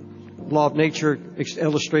the law of nature,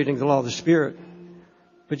 illustrating the law of the Spirit.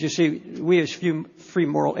 But you see, we as free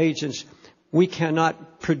moral agents, we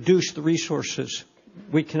cannot produce the resources.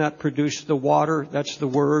 We cannot produce the water. That's the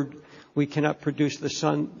Word. We cannot produce the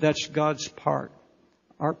sun. That's God's part.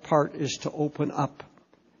 Our part is to open up.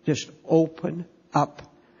 Just open up.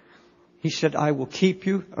 He said, I will keep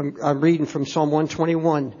you. I'm reading from Psalm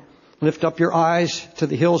 121. Lift up your eyes to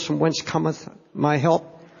the hills from whence cometh my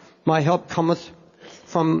help. My help cometh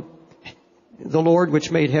from the Lord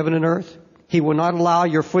which made heaven and earth. He will not allow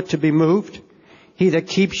your foot to be moved. He that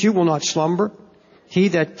keeps you will not slumber. He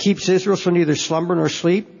that keeps Israel shall neither slumber nor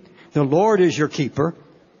sleep. The Lord is your keeper.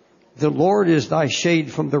 The Lord is thy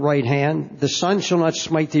shade from the right hand. The sun shall not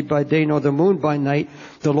smite thee by day, nor the moon by night.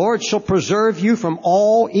 The Lord shall preserve you from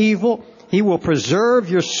all evil. He will preserve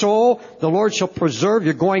your soul. The Lord shall preserve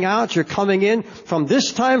your going out, your coming in, from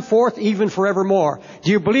this time forth, even forevermore.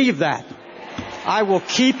 Do you believe that? I will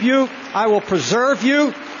keep you. I will preserve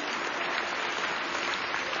you.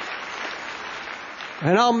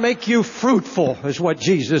 And I'll make you fruitful, is what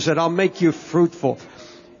Jesus said. I'll make you fruitful.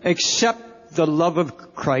 Accept the love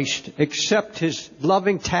of Christ. Accept His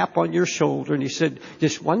loving tap on your shoulder. And He said,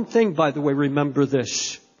 just one thing, by the way, remember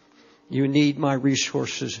this. You need my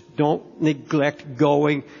resources. Don't neglect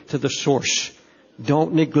going to the source.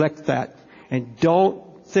 Don't neglect that. And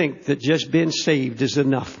don't think that just being saved is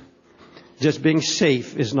enough. Just being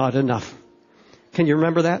safe is not enough. Can you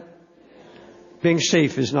remember that? Being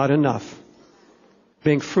safe is not enough.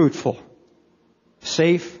 Being fruitful.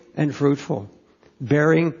 Safe and fruitful.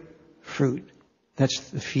 Bearing fruit. That's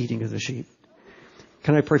the feeding of the sheep.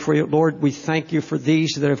 Can I pray for you? Lord, we thank you for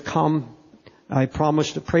these that have come. I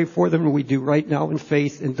promise to pray for them, and we do right now in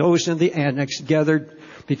faith. And those in the annex gathered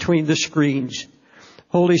between the screens.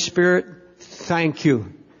 Holy Spirit, thank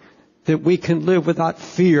you that we can live without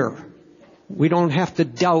fear. We don't have to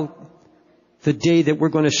doubt the day that we're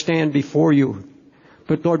going to stand before you.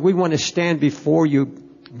 But Lord, we want to stand before you,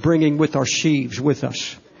 bringing with our sheaves with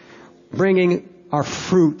us, bringing our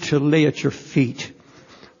fruit to lay at your feet.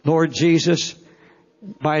 Lord Jesus,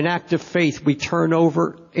 by an act of faith, we turn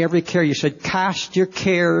over every care. You said, cast your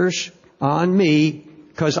cares on me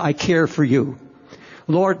because I care for you.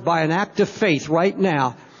 Lord, by an act of faith right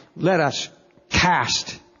now, let us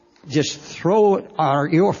cast, just throw it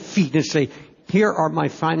at your feet and say, here are my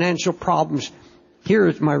financial problems. Here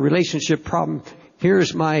is my relationship problem. Here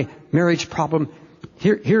is my marriage problem.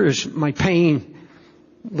 Here is my pain.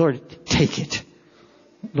 Lord, take it.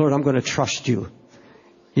 Lord, I'm going to trust you.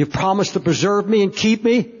 You've promised to preserve me and keep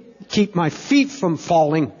me, keep my feet from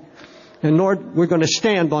falling. And Lord, we're going to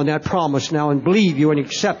stand on that promise now and believe you and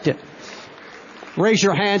accept it. Raise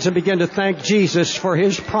your hands and begin to thank Jesus for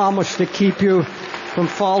His promise to keep you from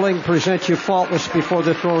falling, present you faultless before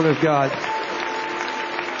the throne of God.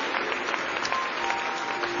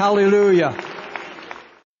 Hallelujah.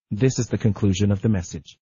 This is the conclusion of the message.